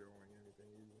 I'm not re-rolling anything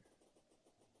either.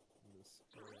 I'm just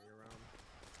running around.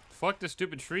 Fuck the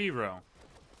stupid tree, bro.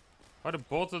 Why do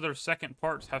both of their second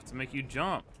parts have to make you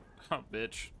jump? Oh,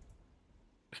 bitch.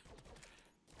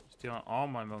 Stealing all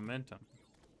my momentum.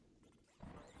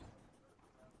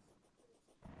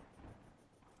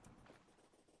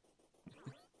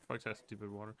 Fuck that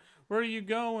stupid water. Where are you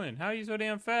going? How are you so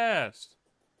damn fast?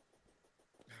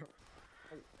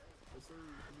 Yes, sir.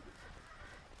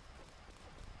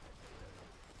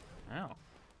 Ow.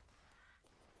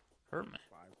 Hurt me.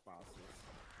 5 fossils.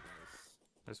 Nice.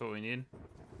 That's what we need.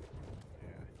 Yeah,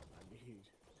 I need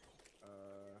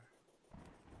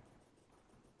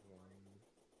one.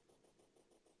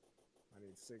 I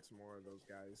need 6 more of those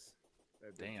guys.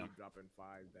 They Damn. keep dropping 5,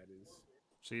 that is.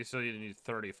 So you still need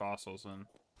 30 fossils then.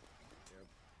 Yep.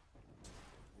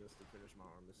 Just to finish my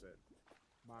armor set.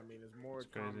 But I mean, it's more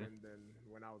That's crazy. common than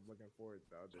when I was looking for it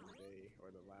the other day or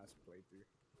the last playthrough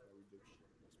that we did.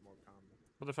 It's more common.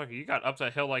 What the fuck? You got up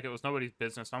that hill like it was nobody's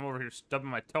business. I'm over here stubbing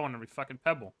my toe on every fucking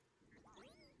pebble.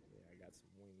 Yeah, I got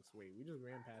some wings. Wait, we just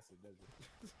ran past the desert.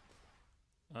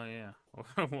 Oh yeah.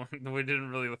 We didn't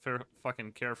really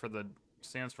fucking care for the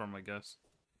sandstorm, I guess.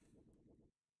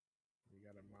 We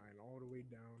gotta mine all the way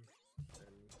down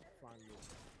and find this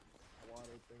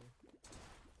water thing.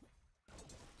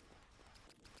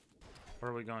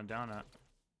 Where are we going down at?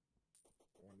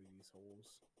 One of these holes.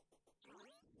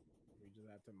 We just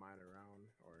have to mine around,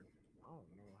 or I don't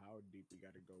know how deep we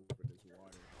gotta go for this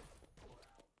water.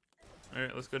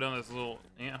 Alright, let's go down this little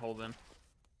ant hole then.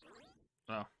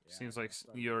 Oh, Yeah, seems like I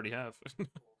started- you already have. Yeah,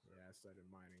 I started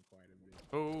mining quite a bit.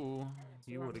 Oh,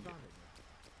 So you I would was have. on it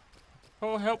then.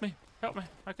 Oh, help me! Help me!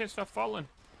 I can't stop falling.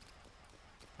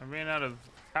 I ran out of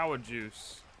power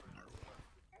juice.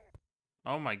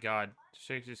 Oh my god.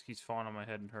 Shake just keeps falling on my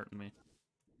head and hurting me.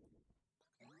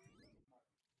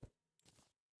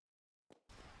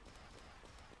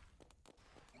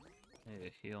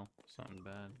 Hey, heal. Something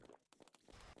bad.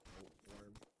 Oh,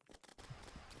 worm.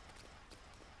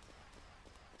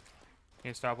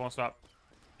 Can't stop, won't stop.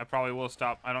 I probably will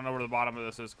stop. I don't know where the bottom of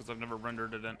this is because I've never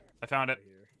rendered it in. I found it.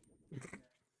 Right here.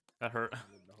 That hurt. I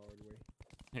did the hard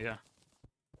way. Yeah.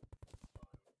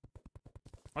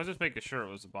 I was just making sure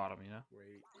it was the bottom, you know?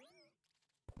 Wait.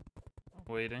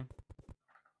 Waiting.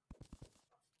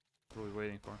 What are we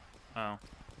waiting for? Oh.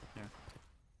 Yeah.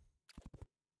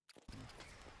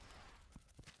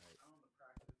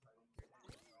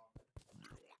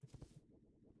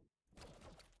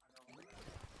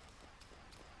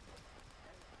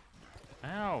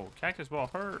 Ow! Cactus ball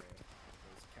hurt. Yeah,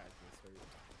 those cactus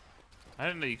hurt. I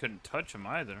didn't know you couldn't touch them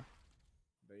either.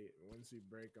 They once you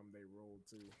break them, they roll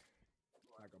too,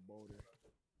 like a boulder.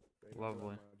 They don't do Lovely.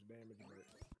 much damage,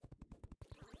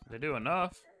 but They do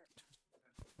enough.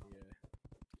 yeah.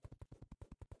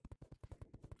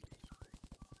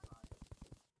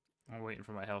 I'm waiting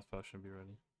for my health potion to be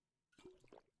ready.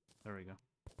 There we go.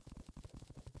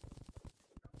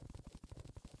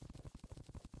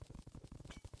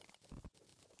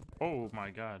 Oh my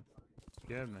god.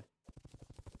 Scared me.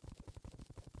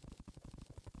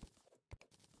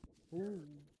 Ooh.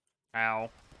 Ow.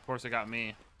 Of course it got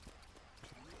me.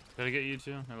 Did I get you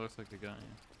too? It looks like they got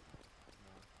you.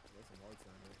 Nah, there's some hearts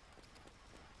down here.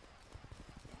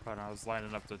 But I was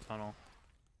lighting up the tunnel.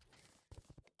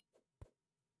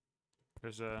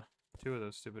 There's 2 of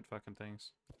those stupid fucking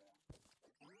things.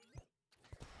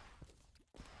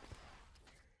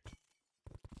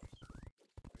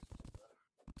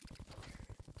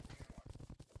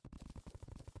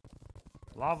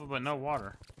 Lava, but no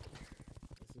water.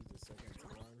 This is the second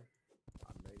time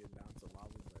I made it down to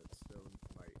lava, but still,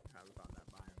 like, haven't found that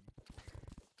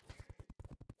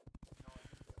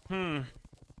biome.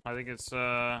 I think it's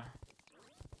a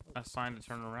sign to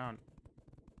turn around.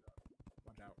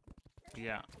 Watch out.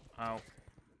 Yeah. Oh.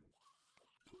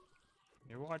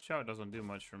 Your watch out doesn't do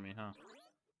much for me, huh?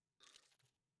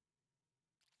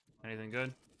 Anything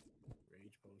good?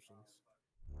 Rage potions.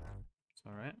 It's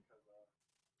alright.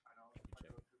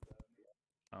 Check.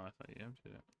 Oh, I thought you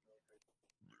emptied it.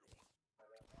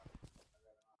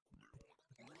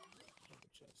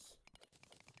 Chest.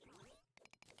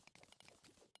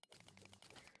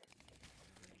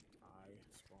 Eye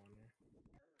spawner.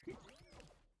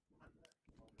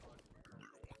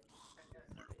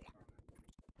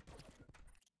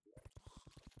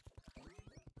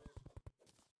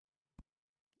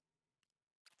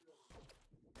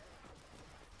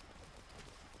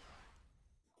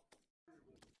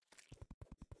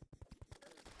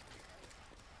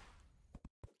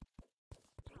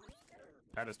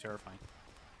 That is terrifying.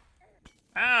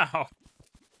 Ow!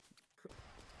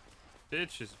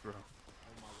 Bitches, bro. Oh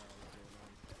my god, what's going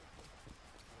on?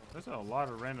 There's a lot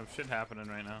of random shit happening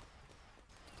right now.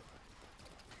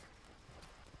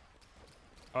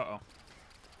 Uh-oh.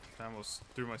 I almost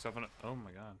threw myself in. Oh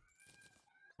my god.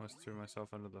 Almost threw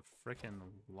myself into the frickin'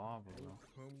 lava,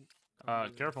 bro.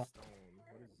 Careful. Stone.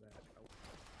 What is that? Oh.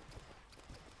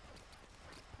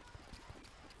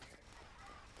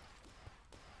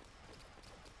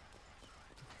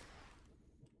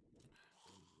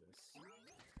 What is this?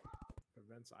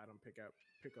 Prevents item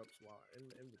pickups while in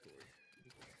the inventory.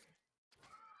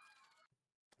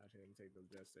 Actually, let me take those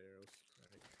chest arrows.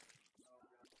 Right.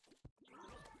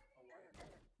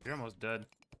 You're almost dead.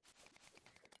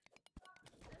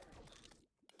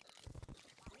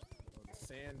 Oh, the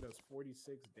sand does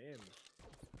 46 damage.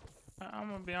 I'm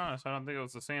gonna be honest, I don't think it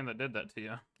was the sand that did that to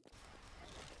you.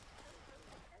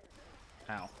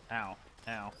 Ow, ow,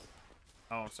 ow.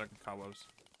 Oh, I'm stuck in cobwebs.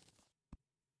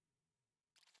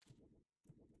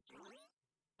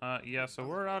 Yeah, so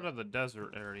we're out of the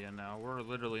desert area now. We're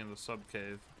literally in the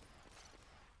sub-cave.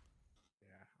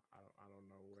 Yeah, I don't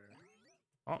know where.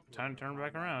 Oh, time to turn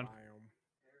back around. Biome.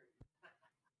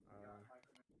 I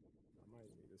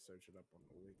might need to search it up on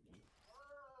the wiki.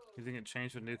 You think it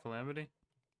changed with New Calamity?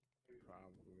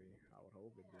 Probably. I would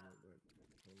hope it didn't, but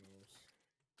who knows?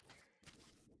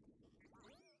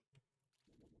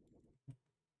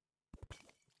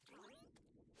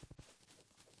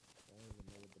 I don't even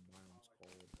know what the biome's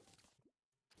called.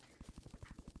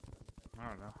 I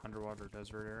don't know. Underwater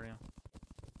desert area.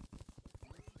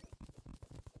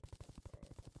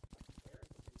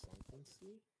 Sunken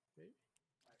Sea? Maybe?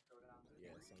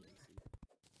 Yeah, Sunken Sea.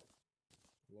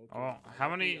 Oh, how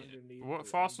many? What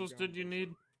fossils did you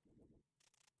need?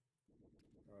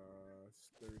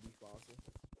 30 fossil.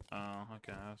 Oh,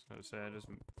 okay. I was gonna say I just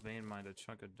vein mined a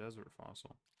chunk of desert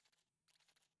fossil.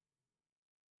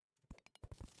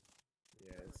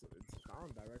 Yeah, it's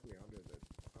found directly under the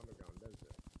underground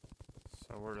desert.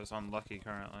 So we're just unlucky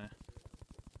currently.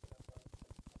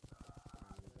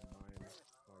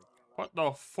 What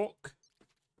the fuck?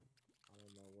 I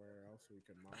don't know where else we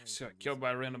could mine. I just got killed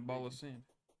by a random ball of sand.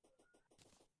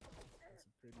 It's a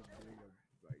pretty big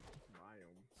like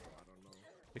biome, so I don't know.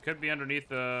 It could be underneath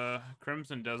the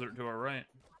Crimson Desert to our right.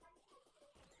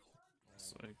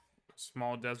 It's like a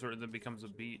small desert that becomes a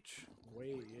beach.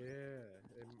 Wait, yeah,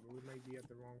 we might be at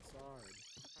the wrong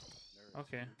side.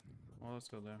 Okay, well let's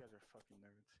go there. You guys are fucking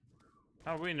nerds.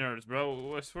 How are we nerds,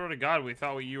 bro? I swear to God, we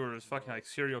thought you were just fucking like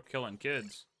serial killing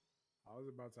kids. I was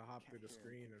about to hop through the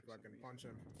screen and fucking punch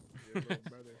him. Your little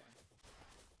brother.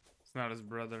 It's not his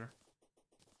brother.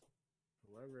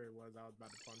 Whoever it was, I was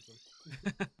about to punch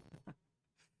him.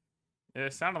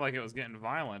 It sounded like it was getting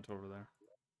violent over there.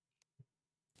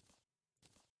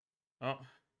 Oh,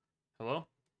 hello?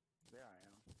 There I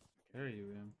am. There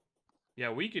you am.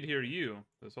 Yeah, we could hear you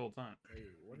this whole time. Wait,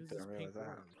 what is Didn't this pink realize that.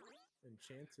 one?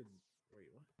 Enchanted. Wait,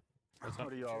 what? What's up?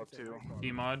 What are y'all up to?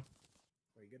 T-Mod?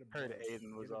 Wait, get a I heard bug.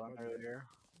 Aiden was Get a on bug net. earlier.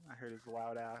 I heard his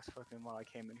loud ass fucking while I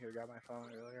came in here, got my phone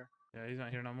earlier. Yeah, he's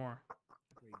not here no more.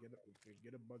 Wait,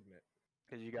 get a bug net.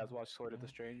 Did you guys watch Sword of the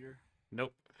Stranger?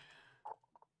 Nope.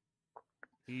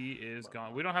 He is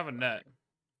gone. We don't have a net.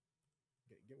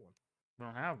 Get one. I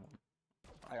don't have one.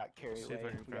 I got carried See if I away.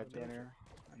 can We got craft it. dinner.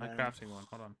 and I'm then crafting one.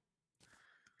 Hold on.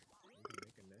 You can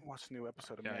make a net. Watch a new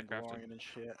episode of Yeah, I crafted. Mandalorian and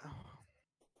shit.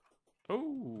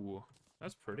 Oh,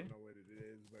 that's I pretty. don't know what it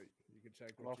is, but you can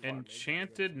check Well, what you want to make.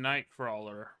 Enchanted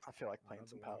Nightcrawler. I feel like playing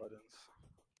some Another one. paladins.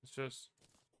 It's just,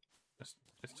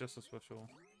 it's just a special.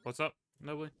 What's up,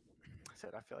 Nobly? I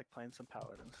said I feel like playing some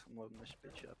paladins. I'm loading this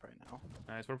bitch up right now.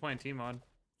 Nice. We're playing Team Mod,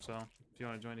 so if you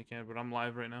want to join, you can. But I'm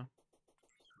live right now.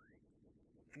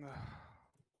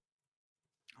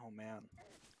 Oh man.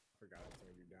 Forgot I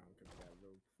turned you down because that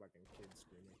little fucking kid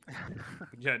screaming.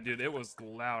 Yeah, dude, it was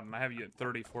loud, and I have you at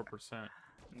 34%.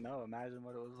 No, imagine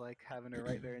what it was like having it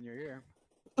right there in your ear.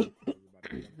 I was about to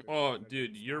jump in Oh, and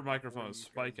dude, stop your before microphone you is 'cause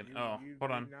spiking. you- Oh, you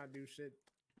hold did on. not do shit.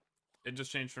 It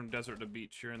just changed from desert to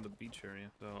beach. You're in the beach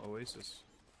area, the oasis.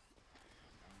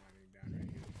 I'm mining down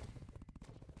right here.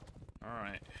 All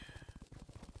right.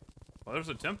 Well, there's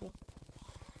a temple.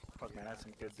 Fuck man, that's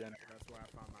some good dinner. That's where I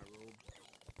found my robe.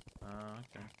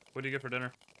 Okay. What do you get for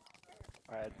dinner?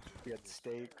 We had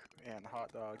steak and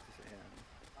hot dogs and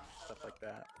stuff like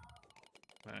that.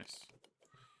 Nice.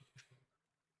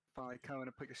 Finally coming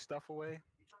to put your stuff away?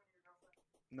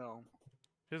 No.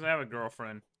 He doesn't have a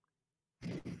girlfriend.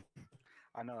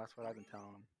 I know, that's what I've been telling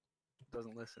him.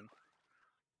 Doesn't listen.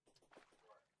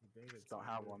 I think it's Don't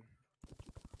have under- one.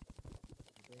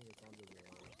 I think it's under the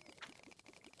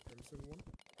crimson one.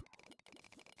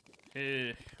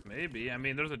 Maybe. I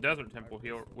mean, there's a desert temple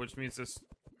here, which means this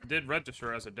did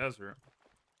register as a desert.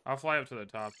 I'll fly up to the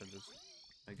top and just,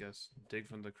 I guess, dig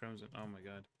from the crimson. Oh my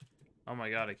god. Oh my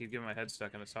god, I keep getting my head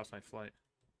stuck and it stops my flight.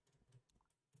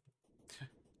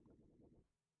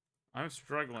 I'm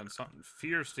struggling something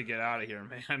fierce to get out of here,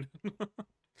 man. Good thing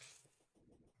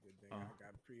Oh. I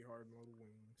got pre-hard mode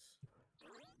wings.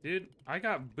 Dude, I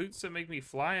got boots that make me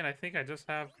fly, and I think I just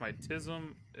have my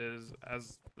tism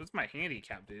that's my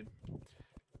handicap, dude.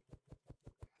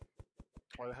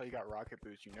 Why the hell you got rocket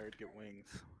boots? You nerd get wings.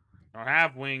 I don't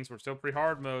have wings. We're still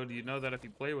pre-hard mode. You know that if you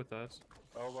play with us.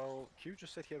 Oh well, Q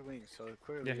just said he had wings, so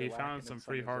clearly Yeah, you're he lacking found in some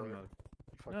some pre-hard resort. mode.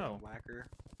 You fucking No. whacker.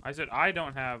 I said I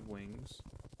don't have wings,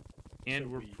 and So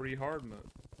we're we- pre-hard mode.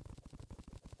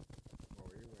 Oh,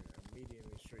 you went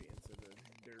immediately straight into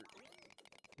the dirt.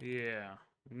 Yeah,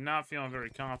 not feeling very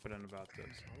confident about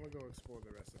this. I'm gonna go explore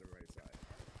the rest of the right side.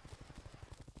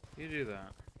 You do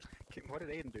that. What did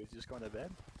Aiden do? Did he just go into bed?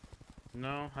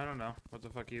 No, I don't know what the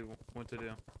fuck he went to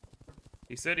do.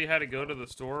 He said he had to go to the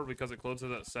store because it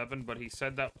closes at 7, but he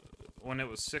said that when it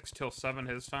was 6 till 7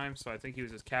 his time, so I think he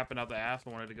was just capping out the ass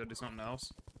and wanted to go do something else.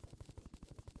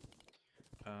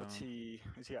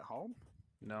 Is he at home?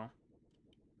 No.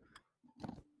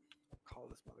 Call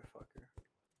this motherfucker.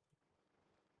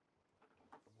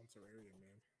 I'm on Terraria,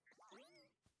 man.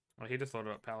 Well, he just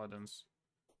loaded up Paladins.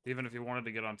 Even if he wanted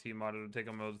to get on T-Mod, it would take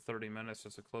him about 30 minutes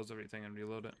just to close everything and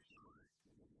reload it.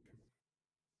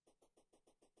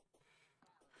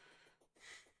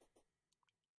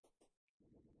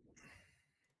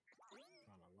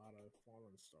 Found a lot of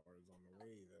fallen stars on the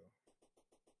way, though.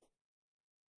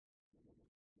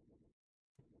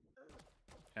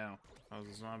 Yeah, I was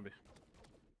a zombie.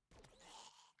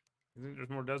 You think there's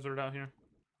more desert out here?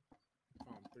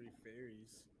 Found 3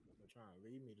 fairies. They're trying to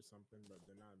lead me to something, but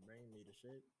they're not bringing me to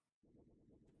shit.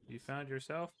 You found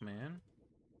yourself, man.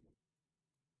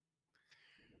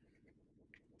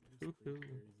 These 3 Hoo-hoo.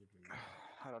 fairies have been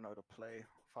I don't know to play.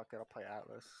 Fuck it, I'll play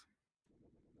Atlas.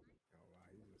 Oh wow,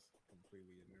 he's just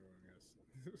completely ignoring us.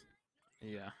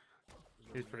 Yeah,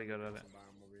 There's He's pretty good at it. some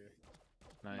biome over here.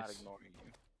 I'm not nice. ignoring you.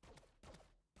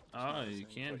 Oh, Just you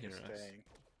noticing, can but hear you're us. staying.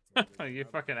 There's You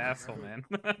another- fucking asshole, man.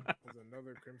 There's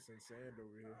another crimson sand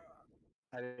over here.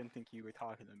 I didn't think you were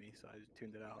talking to me, so I just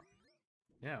tuned it out.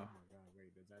 Yeah, Oh my god, wait,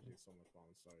 there's actually so much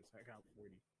fallen stars. I got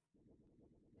 40.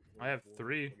 I have 44,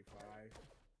 3.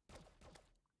 45.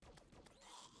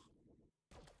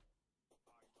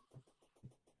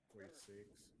 46,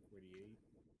 48.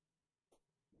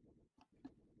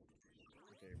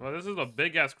 Okay, well, this is a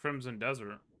big ass crimson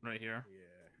desert right here. Yeah.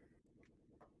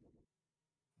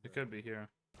 It could be here.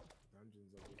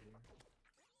 Dungeons over here.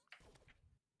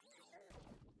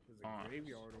 There's a Oh.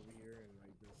 graveyard over here and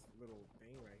like this little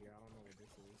thing right here. I don't know what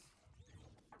this is.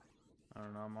 I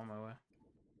don't know. I'm on my way.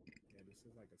 Yeah, this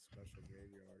is like a special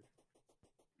graveyard.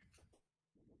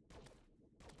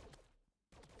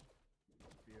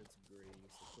 Beard's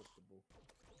Graves, equipable.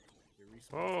 Your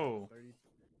respawn Whoa. 30.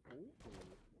 Ooh,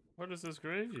 What is this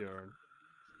graveyard?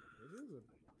 this is a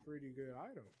pretty good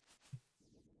item.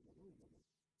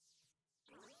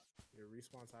 Your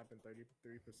respawns happen 33%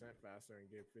 faster and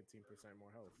get 15% more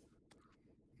health.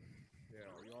 Yeah,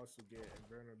 you also get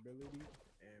invulnerability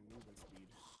and movement speed.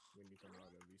 when you come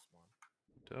out of respawn.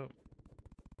 Dope.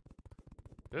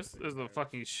 This So is you a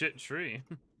fucking shit tree.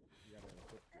 gotta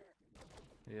equip it.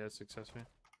 Yeah, successful.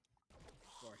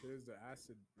 Oh, here's the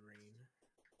acid rain.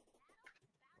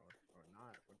 Or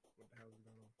not. What the hell is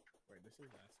going on? Wait, this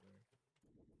is acid rain.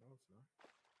 No, it's not.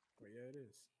 Wait, yeah, it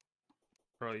is.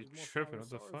 Bro, you There's more tripping?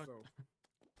 fallen What the stars, fuck? though.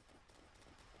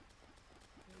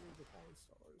 Where are the fallen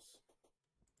stars?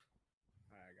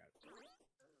 Alright,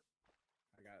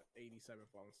 I got 87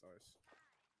 fallen stars.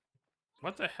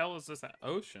 What the hell is this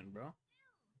ocean, bro?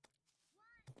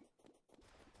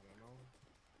 I don't know.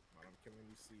 But I'm killing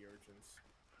these sea urchins.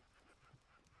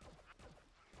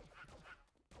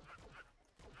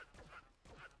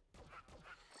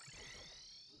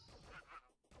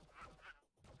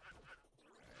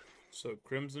 So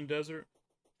Crimson Desert.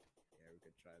 Yeah, we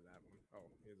could try that one. Oh,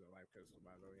 here's a life crystal,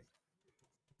 by the way.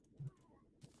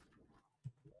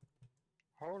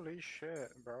 Holy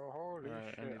shit, bro. Holy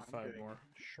Alright, I shit. need I'm 5 getting more.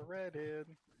 shredded.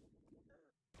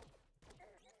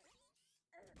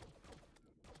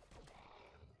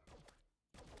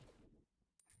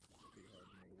 Pretty hard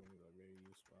to make wings are very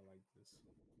useful. I like this.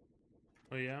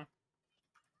 Oh yeah?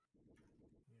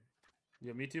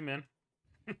 Yeah. Yeah, me too, man.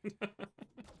 What do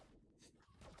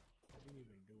you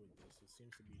even do with this? It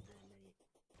seems to be doing me.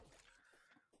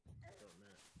 Oh,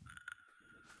 man.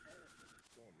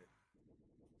 Warm it.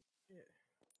 Yeah.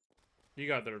 You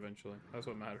got there eventually. That's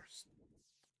what matters.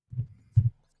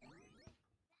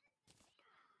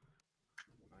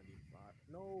 95.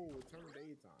 No, it turned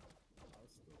daytime. I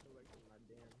was still collecting my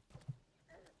damn.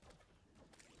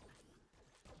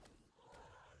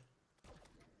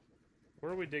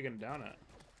 Where are we digging down at?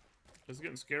 It's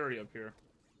getting scary up here.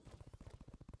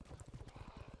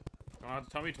 You don't have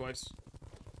to tell me twice.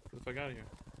 Get the fuck out of here.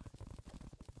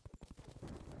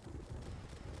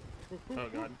 Oh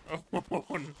god.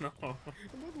 Oh no.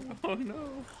 Oh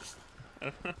no.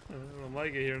 I don't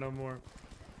like it here no more.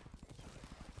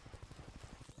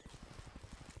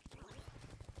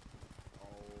 Oh,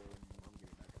 I'm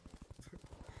getting back on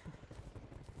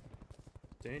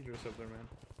it. Dangerous up there, man.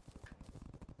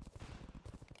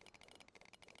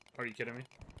 Are you kidding me?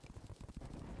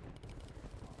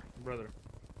 Brother.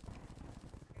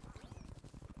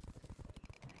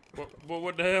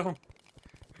 What the hell?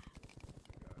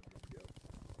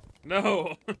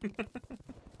 No! Oh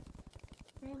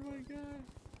my god.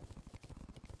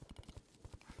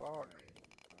 Fuck.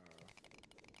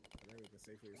 I think we can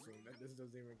safely assume that this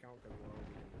doesn't even count because we're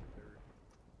already in the third.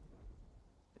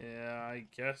 Yeah, I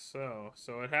guess so.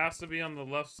 So it has to be on the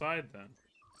left side then.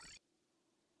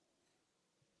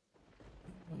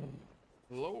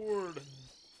 Lord.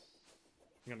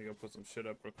 I'm gonna go put some shit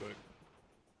up real quick.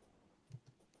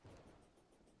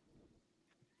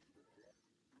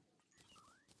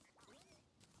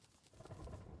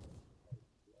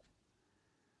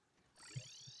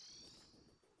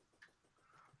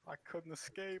 I couldn't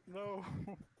escape, no.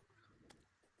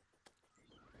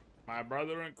 My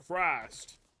brother in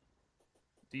Christ.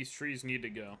 These trees need to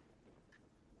go.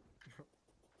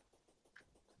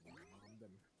 Bomb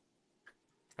them.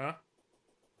 Huh?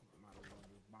 Might as well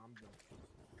just bomb them.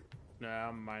 Nah,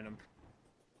 I'm mine them.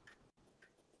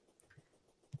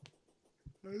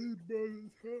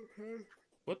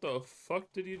 What the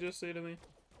fuck did you just say to me?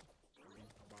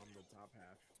 Bomb the top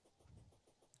half.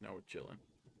 Now we're chilling.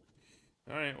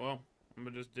 Alright, well, I'm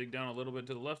gonna just dig down a little bit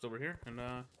to the left over here and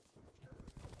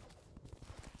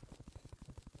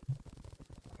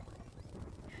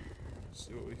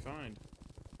see what we find.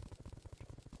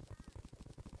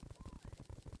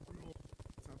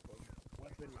 Type of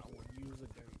weapon I would use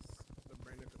against the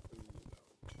brain of Cthulhu,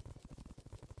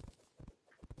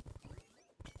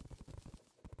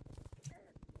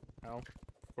 though. Al,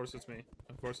 of course it's me.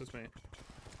 Of course it's me.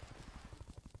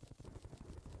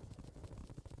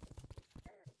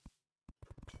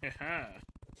 Haha.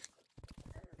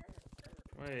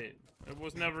 Wait, it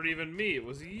was never even me, it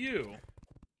was you.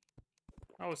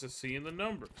 I was just seeing the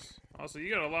numbers. Also,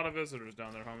 you got a lot of visitors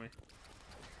down there, homie.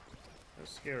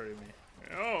 That's scary to me.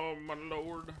 Oh, my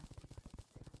lord.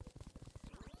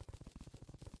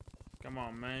 Come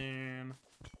on, man.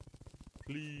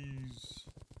 Please.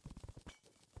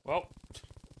 Well.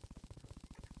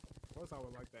 Plus, I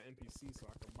would like that NPC so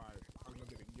I can buy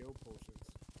unlimited guild potions.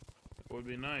 It would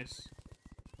be nice.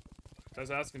 That's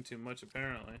asking too much,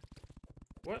 apparently.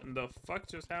 What in the fuck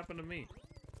just happened to me?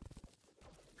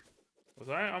 Was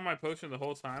I on my potion the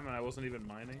whole time and I wasn't even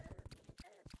mining?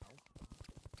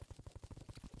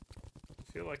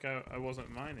 I feel like I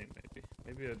wasn't mining, maybe.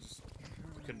 Maybe I just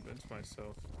convinced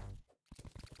myself.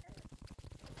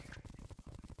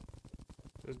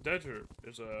 This desert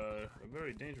is a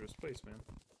very dangerous place, man.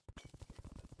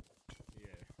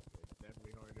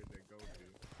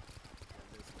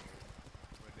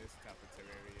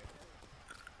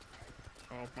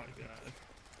 Oh my god.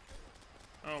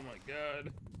 Oh my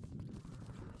god.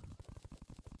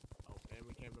 Oh, and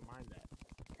we can't remind that.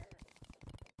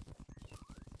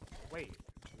 Wait,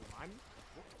 remind me?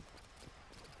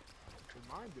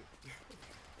 Remind it.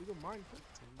 You can mind it.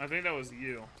 I think that was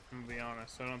you, I'm gonna be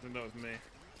honest. I don't think that was me.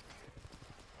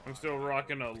 I'm still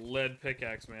rocking a lead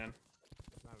pickaxe, man.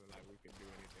 It's not like we can do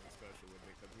anything special with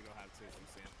it because we don't have tissue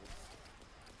samples.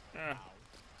 Ah. Ow.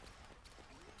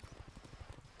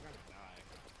 I'm gonna die.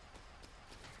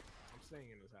 I'm staying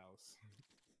in this house.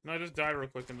 No, just die real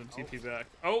quick and then TP back.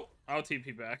 Oh, I'll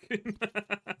TP back.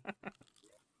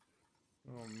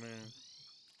 Oh man.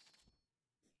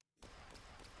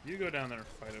 You go down there and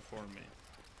fight it for me.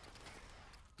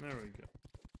 There we go.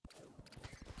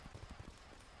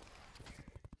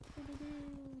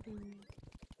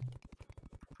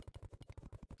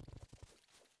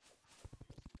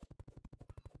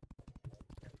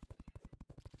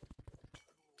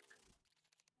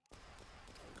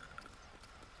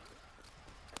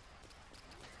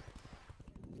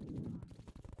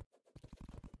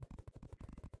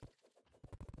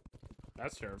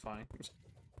 That's terrifying.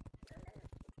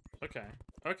 Okay.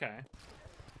 Okay.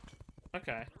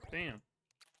 Okay. Damn.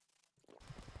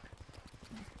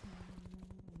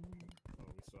 Oh,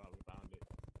 we still haven't found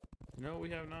it. No, we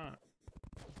have not.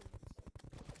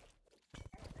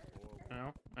 Oh,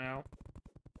 Ow. Ow.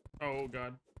 Oh,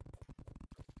 God.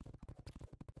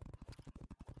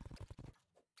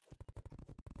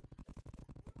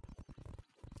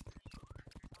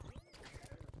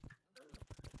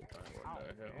 ow,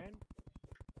 What the hell? man.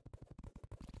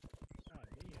 God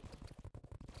damn.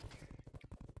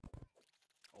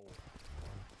 Oh.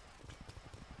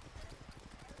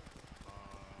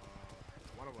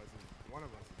 One of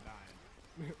us is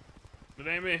dying. It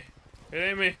ain't me. It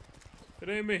ain't me. It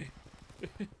ain't me.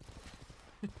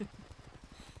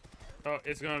 Oh,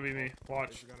 it's gonna be me. Watch.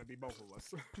 It's gonna be both of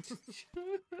us.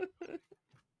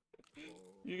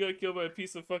 You got killed by a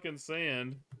piece of fucking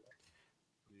sand.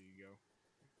 There you go.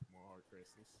 More hard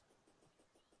crystals.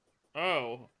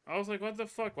 Oh, I was like, what the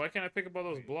fuck? Why can't I pick up all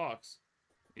those Wait. blocks?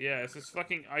 Yeah, it's this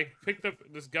fucking... I picked up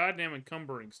this goddamn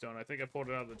encumbering stone. I think I pulled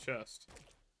it out of the chest.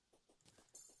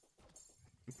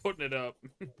 I'm putting it up.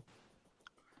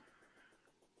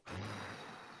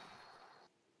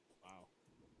 Wow.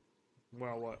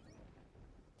 Well, what?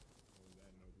 What was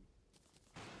that,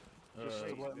 Nobu? Just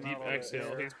letting Deep out all the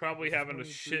exhale. air. He's probably It's having a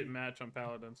 23. shit match on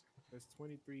Paladins. There's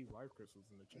 23 life crystals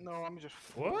in the chest. No, I'm just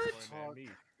What? More fuck. than me.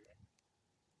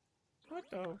 What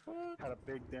the fuck? Had a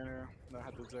big dinner, then I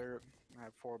had dessert. I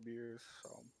had 4 beers,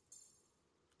 so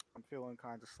I'm feeling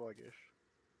kind of sluggish.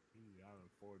 You having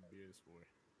 4 beers for it.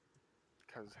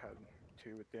 Cause had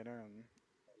 2 with dinner and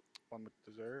 1 with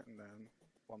dessert, and then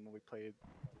 1 when we played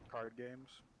card games.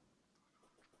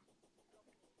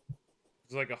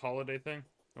 Is it like a holiday thing?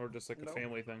 Or just like a Nope.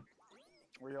 family thing?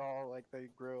 We all like they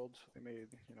grilled. They made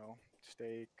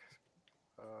steak.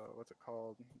 What's it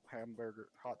called? Hamburger,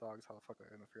 hot dogs. How the fuck I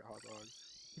forget hot dogs?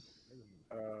 Give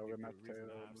me a Mashed reason to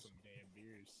have potatoes, some damn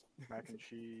beers. mac and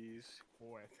cheese.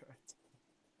 Boy,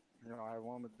 I had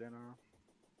 1 with dinner.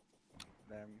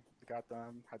 Then we got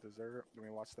done, had dessert. Then we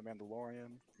watched The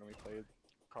Mandalorian. Then we played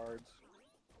cards.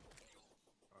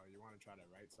 you want to try that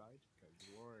right side? Because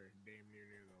you're damn near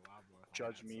the lava. on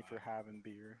Judge that me for side. having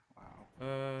beer. Wow.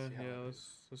 See how Yeah, it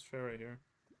let's try right here.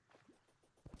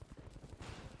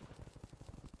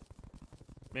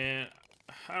 Man,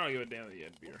 I don't give a damn that you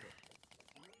had beer.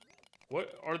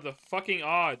 What are the fucking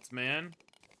odds, man?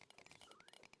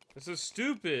 This is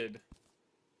stupid.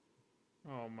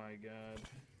 Oh my god.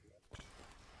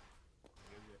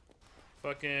 What is it?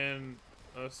 Fucking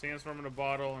a sandstorm in a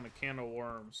bottle and a can of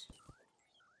worms.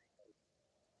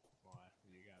 Why?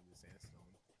 You got the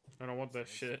sandstone. I don't want that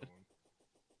shit.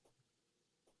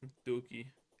 Sandstone. Dookie.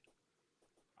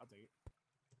 I'll take it.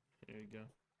 There you go.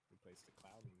 Replace the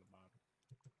cloud in the bottom.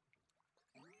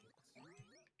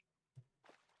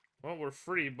 Well, we're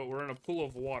free, but we're in a pool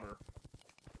of water.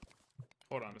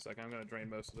 Hold on a second. I'm gonna drain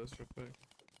most of this real quick.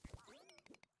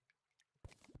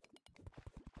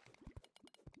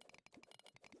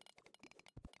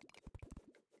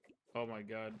 Oh my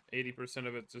god. 80%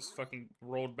 of it just fucking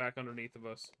rolled back underneath of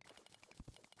us.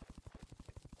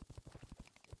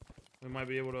 We might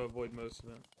be able to avoid most of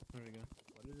that. There we go.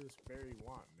 What does this fairy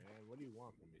want, man? What do you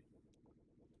want from me?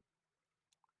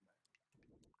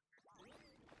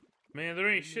 Man, there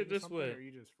ain't You shit need this something, way. Or are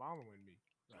you just following me?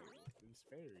 Like, this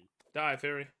fairy. Die,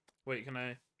 fairy. Wait, can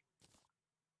I...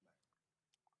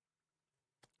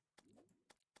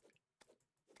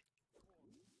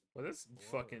 Well, that's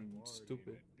fucking We're already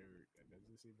stupid. in the dirt. Does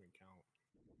this even count?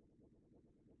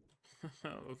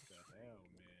 Oh, What the hell,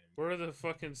 man? Where are the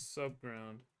fucking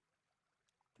subground?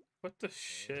 What the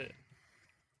shit?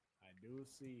 I do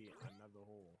see another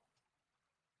hole.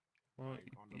 Well,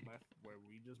 Like on the left where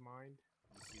we just mined.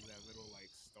 You see that little like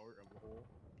start of a hole?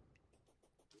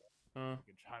 You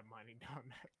can try mining down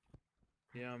there.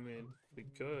 yeah, I mean, we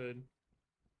could.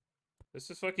 This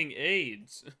is fucking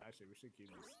AIDS. Actually, we should keep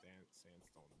these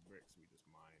sandstone bricks we just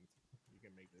mined. You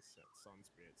can make this sun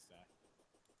spirit stack.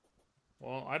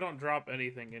 Well, I don't drop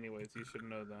anything anyways. You should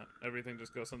know that. Everything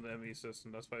just goes on the ME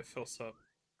system. That's why it fills up.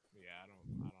 Yeah, I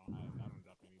don't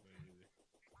drop anything either.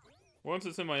 Once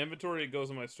it's in my inventory, it goes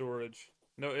in my storage.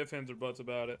 No ifs, ands, or buts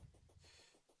about it.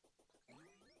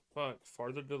 Fuck,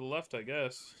 farther to the left, I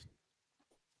guess.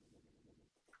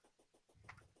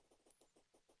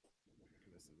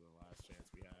 This is the last chance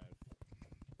we have.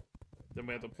 Then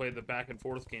we have to play the back and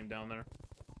forth game down there.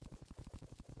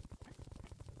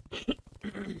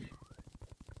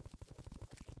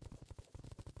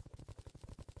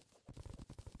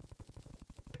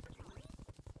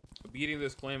 Beating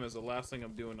this claim is the last thing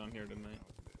I'm doing on here tonight.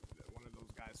 One of those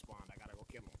guys spawned. I gotta go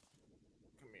kill him.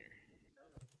 Come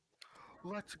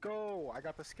here. Let's go! I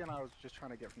got the skin I was just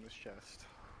trying to get from this chest.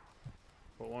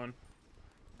 What one?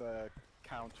 The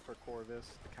count for Corvus,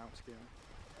 the count skin.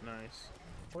 Nice.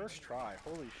 First try,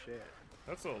 holy shit.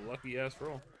 That's a lucky ass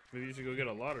roll. Maybe you should go get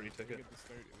a lottery Let me ticket. get the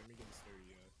sturdy things.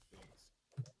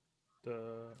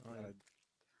 A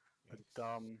Yes.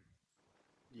 dumb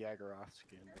Yaggaroth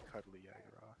skin, the cuddly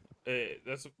Yaggaroth. Hey,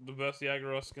 that's the best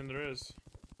Yaggaroth skin there is.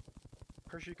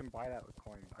 Pretty sure you can buy that with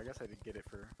coin. I guess I did get it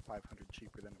for 500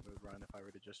 cheaper than it would run if I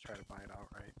were to just try to buy it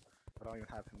outright. But I don't even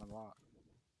have him unlocked.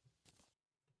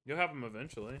 You'll have them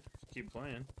eventually. Just keep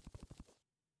playing.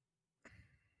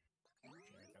 I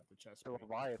got the chest The plate.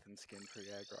 Leviathan skin for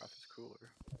Yaggaroth is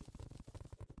cooler.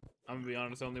 I'm gonna be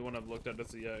honest, the only one I've looked at is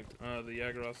the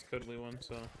Yaggaroth's cuddly one,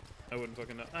 so I wouldn't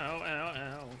fucking know. Ow, ow,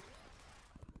 ow.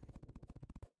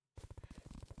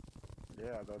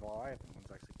 Yeah, the Leviathan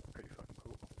one's actually pretty fucking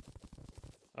cool.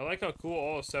 I like how cool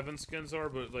all 7 skins are,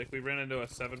 but like we ran into a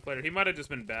 7 player. He might have just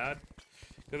been bad,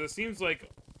 because it seems like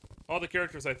all the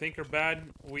characters I think are bad,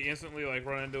 we instantly like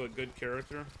run into a good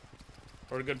character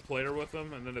or a good player with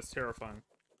them, and then it's terrifying.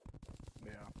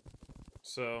 Yeah.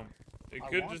 So it I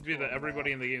could want just be to that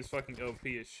everybody in unlock the game is fucking OP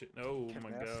as shit. Oh my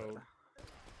Canessa. god.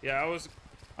 Yeah,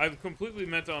 I completely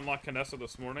meant to unlock Canessa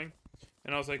this morning,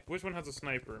 and I was like, which one has a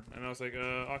sniper? And I was like,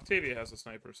 Octavia has a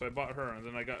sniper, so I bought her, and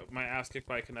then I got my ass kicked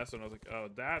by Canessa, and I was like, oh,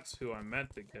 that's who I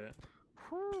meant to get.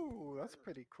 Whew, that's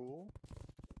pretty cool.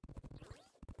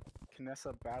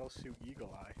 Canessa Battlesuit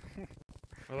Eagle Eye.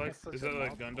 I like, That's such is a that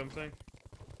like mouthful. Gundam thing?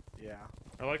 Yeah.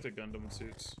 I like the Gundam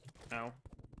suits. Ow.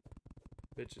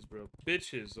 Bitches, bro.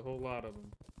 Bitches, a whole lot of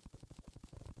them.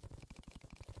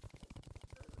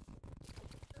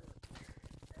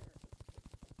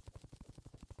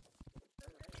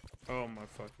 Oh my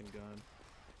fucking god.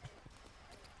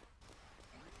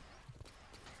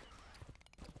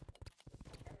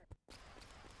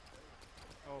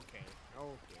 Okay.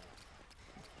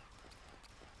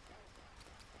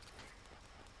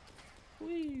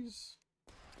 Please.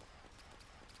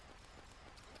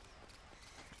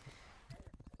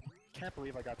 Can't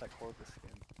believe I got that Corvus skin.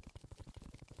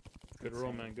 It's Good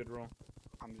roll, insane. man. Good roll.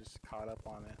 I'm just caught up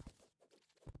on it.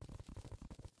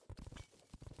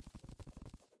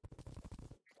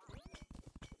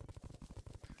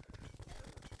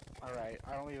 Alright,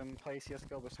 I don't even play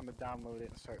CSGO, but I'm gonna download it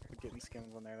and start getting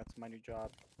skins on there. That's my new job.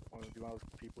 I'm gonna be one of those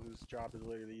people whose job is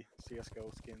literally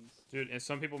CSGO skins. Dude, and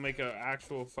some people make a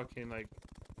actual fucking, like,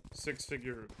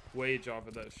 6-figure wage off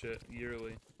of that shit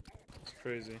yearly. It's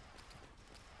crazy.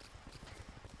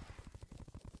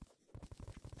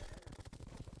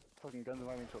 Fucking guns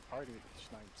invited me to a party,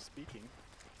 she's not even speaking.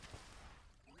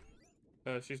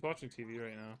 She's watching TV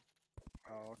right now.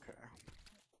 Oh, okay.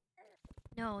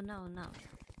 No.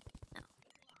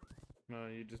 No,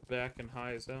 you just back and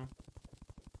high as hell.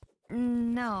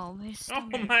 No. Oh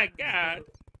my god!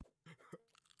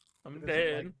 I'm Who doesn't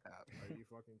dead. like that? Are you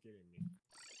fucking kidding me?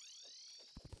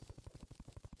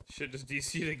 Shit just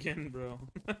DC'd again, bro.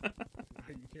 You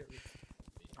can't.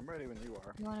 I'm ready when you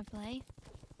are. You want to play?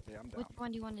 Yeah, I'm down. Which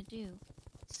one do you want to do?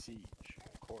 Siege,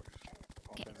 of course.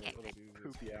 I'll Okay, send okay. a little Choose this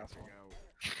poopy camping asshole. out.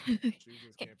 Choose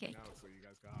this Okay, camping okay. out so you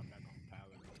guys can hop back on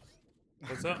Paladins.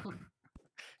 What's up?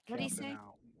 What'd he Camping say?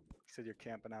 out. He said you're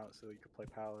camping out so you could play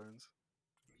Paladins.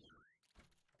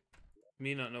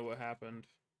 Me not know what happened.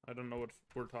 I don't know what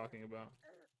we're talking about.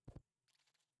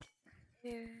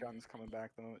 Gun's coming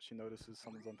back the moment she notices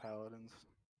someone's on Paladins.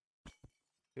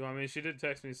 You know, I mean, she did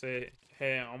text me and say,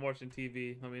 hey, I'm watching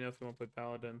TV. Let me know if you want to play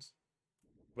Paladins.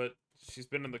 but she's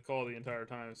been in the call the entire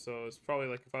time, so it's probably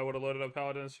like if I would have loaded up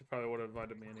Paladins, she probably would have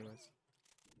invited me anyways.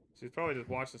 She's probably just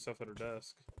watching stuff at her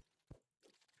desk.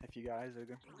 If you guys are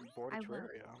bored I of will.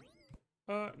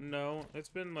 Terraria. No, it's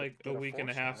been like Get a a week and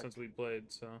a half 4-stack. since we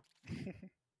played, so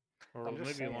or I'm just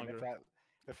maybe saying, longer.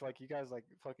 if like you guys like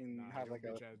fucking Nah, have your like a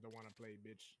bitch ass don't want to play,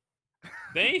 bitch.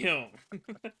 Damn,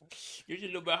 there's a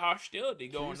little bit of hostility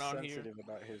going he's on here. sensitive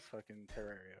about his fucking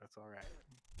Terraria. It's all right.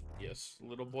 Yes,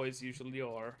 little boys usually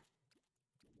are.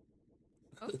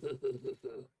 I was gonna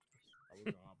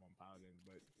hop on Paladins,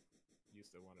 but you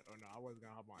still wanted. Oh no, I wasn't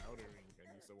gonna hop on Elden Ring, and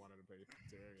you still wanted to play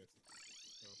Terraria.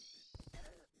 So.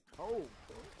 Oh.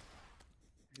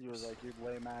 He was like, "You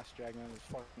lame ass dragging in this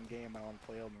fucking game. I want to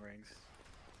play Elden Rings."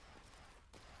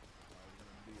 I was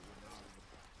gonna beat Ronaldo.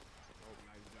 Oh,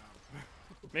 nice job.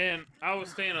 Man, I was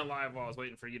staying alive while I was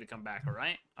waiting for you to come back. All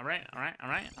right, all right, all right, all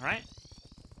right, all right.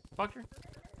 Fucker.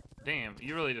 Damn,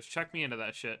 you really just chucked me into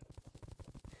that shit.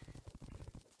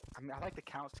 I mean, I like the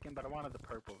count skin, but I wanted the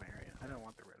purple variant. I didn't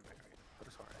want the red variant, but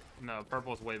it's alright. No,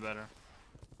 purple's way better.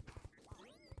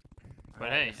 But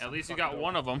Oh, hey, yes, at least you fucking got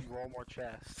one of them. Roll more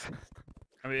chests.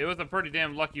 I mean, it was a pretty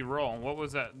damn lucky roll. What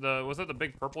was that? Was that the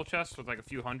big purple chest with like a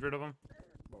few hundred of them?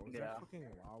 Bro, is Yeah. that fucking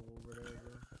lava over there,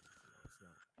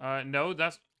 bro? No, it's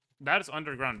not. No, that is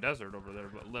underground desert over there,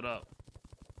 but lit up.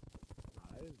 Nah,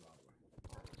 that is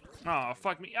lava. Oh,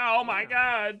 fuck me. Oh my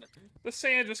god! The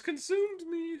sand just consumed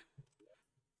me!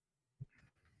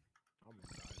 I'm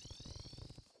gonna die.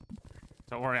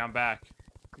 Don't worry, I'm back.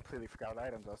 Completely forgot what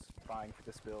items I was buying for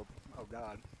this build. Oh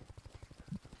god.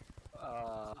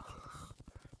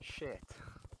 Shit.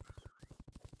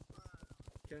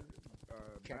 Can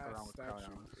Can't go Bass wrong with statue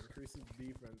pronouns. increases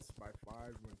defense by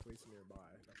 5 when placed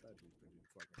nearby. That's actually pretty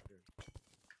fucking good.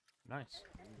 Nice.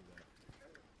 I need that.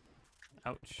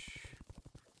 Ouch.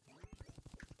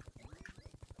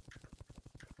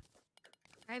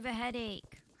 I have a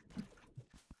headache.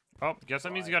 Oh, guess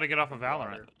that means you gotta get off of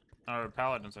Valorant. Or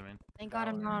Paladins, I mean. Thank God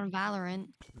I'm not on Valorant.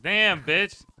 Damn,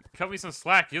 bitch. Cut me some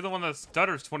slack. You're the one that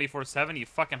stutters 24/7, you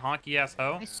fucking honky ass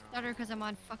hoe. I stutter because I'm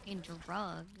on fucking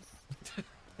drugs.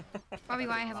 Probably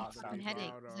why I have a Not fucking sound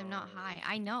headache, because I'm not high.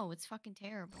 I know, it's fucking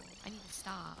terrible. I need to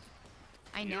stop.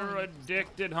 I know. You're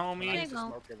addicted, When I homie. used to Well.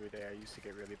 smoke every day, I used to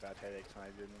get really bad headaches when I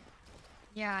didn't.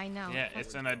 Yeah, I know. Yeah, Fucking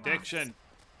it's an sucks. addiction.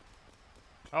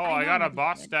 Oh, I I know got a I'm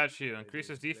boss addicted. statue.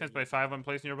 Increases defense by 5 when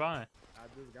placed nearby. I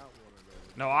just got one of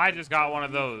those. No, I just got one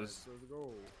of those. Let's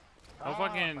go. Don't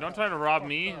fucking, don't try to rob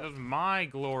me. That was my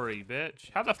glory, bitch.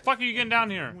 How the fuck are you getting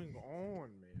down here? What's going on,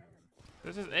 man?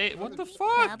 This is what the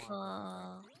fuck?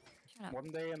 Double. Shut up. One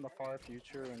day in the far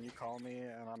future, when you call me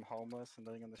and I'm homeless and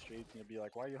living on the streets, and you'll be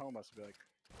like, "Why are you homeless?" I'll be like,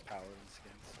 "Paladin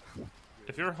skins."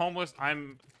 If you're homeless,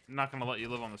 I'm not gonna let you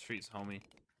live on the streets, homie.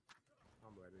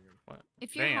 I'm letting him. What?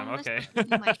 If you're Damn, homeless, okay. I'll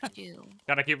give you my shoe.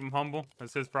 Gotta keep him humble.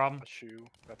 That's his problem. A shoe.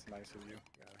 That's nice of you.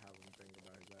 Gotta have him think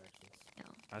about his actions.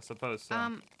 I suppose so.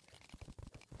 Um,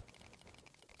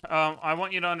 I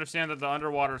want you to understand that the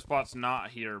underwater spot's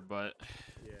not here, but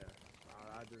Yeah.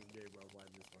 I just gave up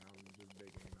like this one. I'm just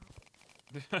digging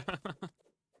now.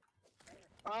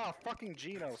 Ah, fucking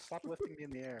Gino! Stop lifting me in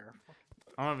the air.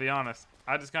 I'm gonna be honest.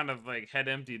 I just kind of like head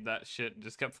emptied that shit and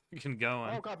just kept fucking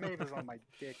going. Oh god, Maeve is on my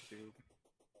dick, dude.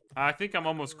 I think I'm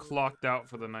almost clocked out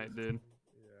for the night, dude.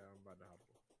 Yeah, I'm about to hop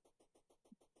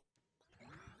on.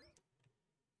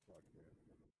 Fuck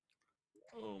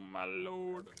yeah. Oh my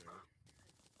lord.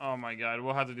 Oh my god,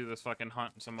 we'll have to do this fucking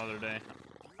hunt some other day.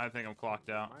 I think I'm clocked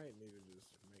out. Might need to just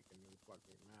make a new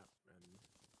fucking map and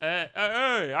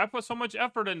Hey, I put so much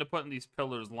effort into putting these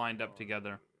pillars lined up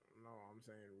together. No, I'm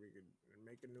saying we could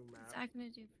make a new what's map, that gonna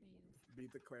do for you?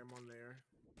 beat the Claremont there,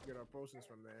 get our potions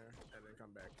from there, and then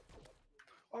come back.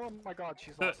 Oh my god,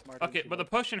 she's not smart. Okay, but the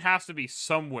potion has to be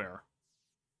somewhere.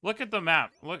 Look at the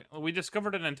map. Look, we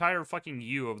discovered an entire fucking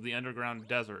U of the underground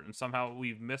desert, and somehow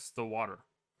we've missed the water.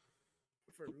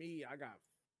 For me, I got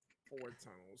 4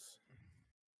 tunnels.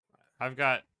 I've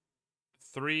got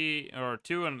 2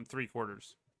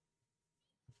 3/4.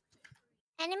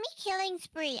 Enemy killing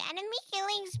spree! Enemy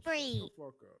killing spree! Shut the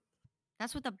fuck up.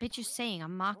 That's what the bitch is saying.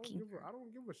 I'm I don't mocking. give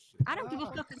a shit. I don't give a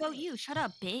fuck about you. Shut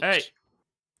up, bitch. Hey,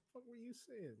 What were you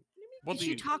saying? what Because do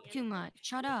you talk too much.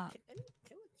 Shut up.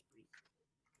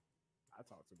 I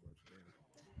talk too much, man.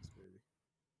 It's crazy.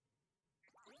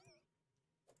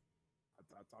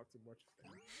 I talk too much.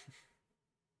 Man.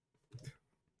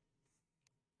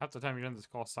 Half the time you're in this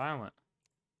call silent.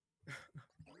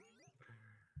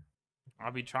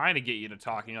 I'll be trying to get you to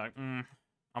talk, and you're like, I'm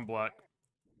black.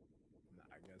 Nah,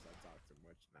 I guess I talk too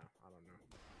much now. I don't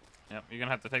know. Yep, you're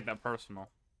gonna have to take that personal.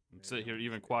 And sit here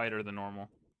even quieter than normal.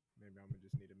 Maybe I'm gonna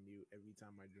just need to mute every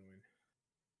time I join.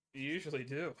 You usually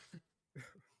do.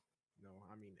 No,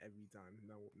 I mean every time.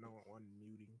 No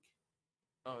unmuting.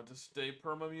 Oh, just stay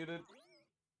perma muted.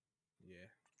 Yeah.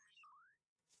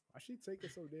 Why she take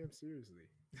it so damn seriously?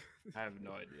 I have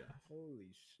no idea.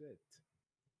 Holy shit.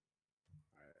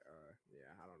 Alright, yeah,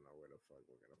 I don't know where the fuck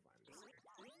we're gonna find this.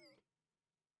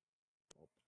 Oh,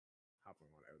 hopping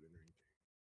on Elden Ring.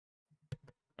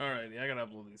 Alrighty, I gotta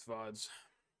upload these VODs.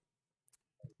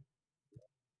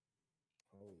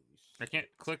 Holy shit. I can't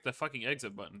click the fucking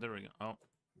exit button. There we go. Oh, Now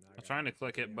I I'm gotta trying to make the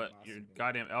click it, damn but boss your again.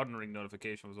 goddamn Elden Ring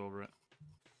notification was over it.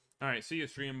 Alright, see you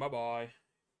stream. Bye-bye.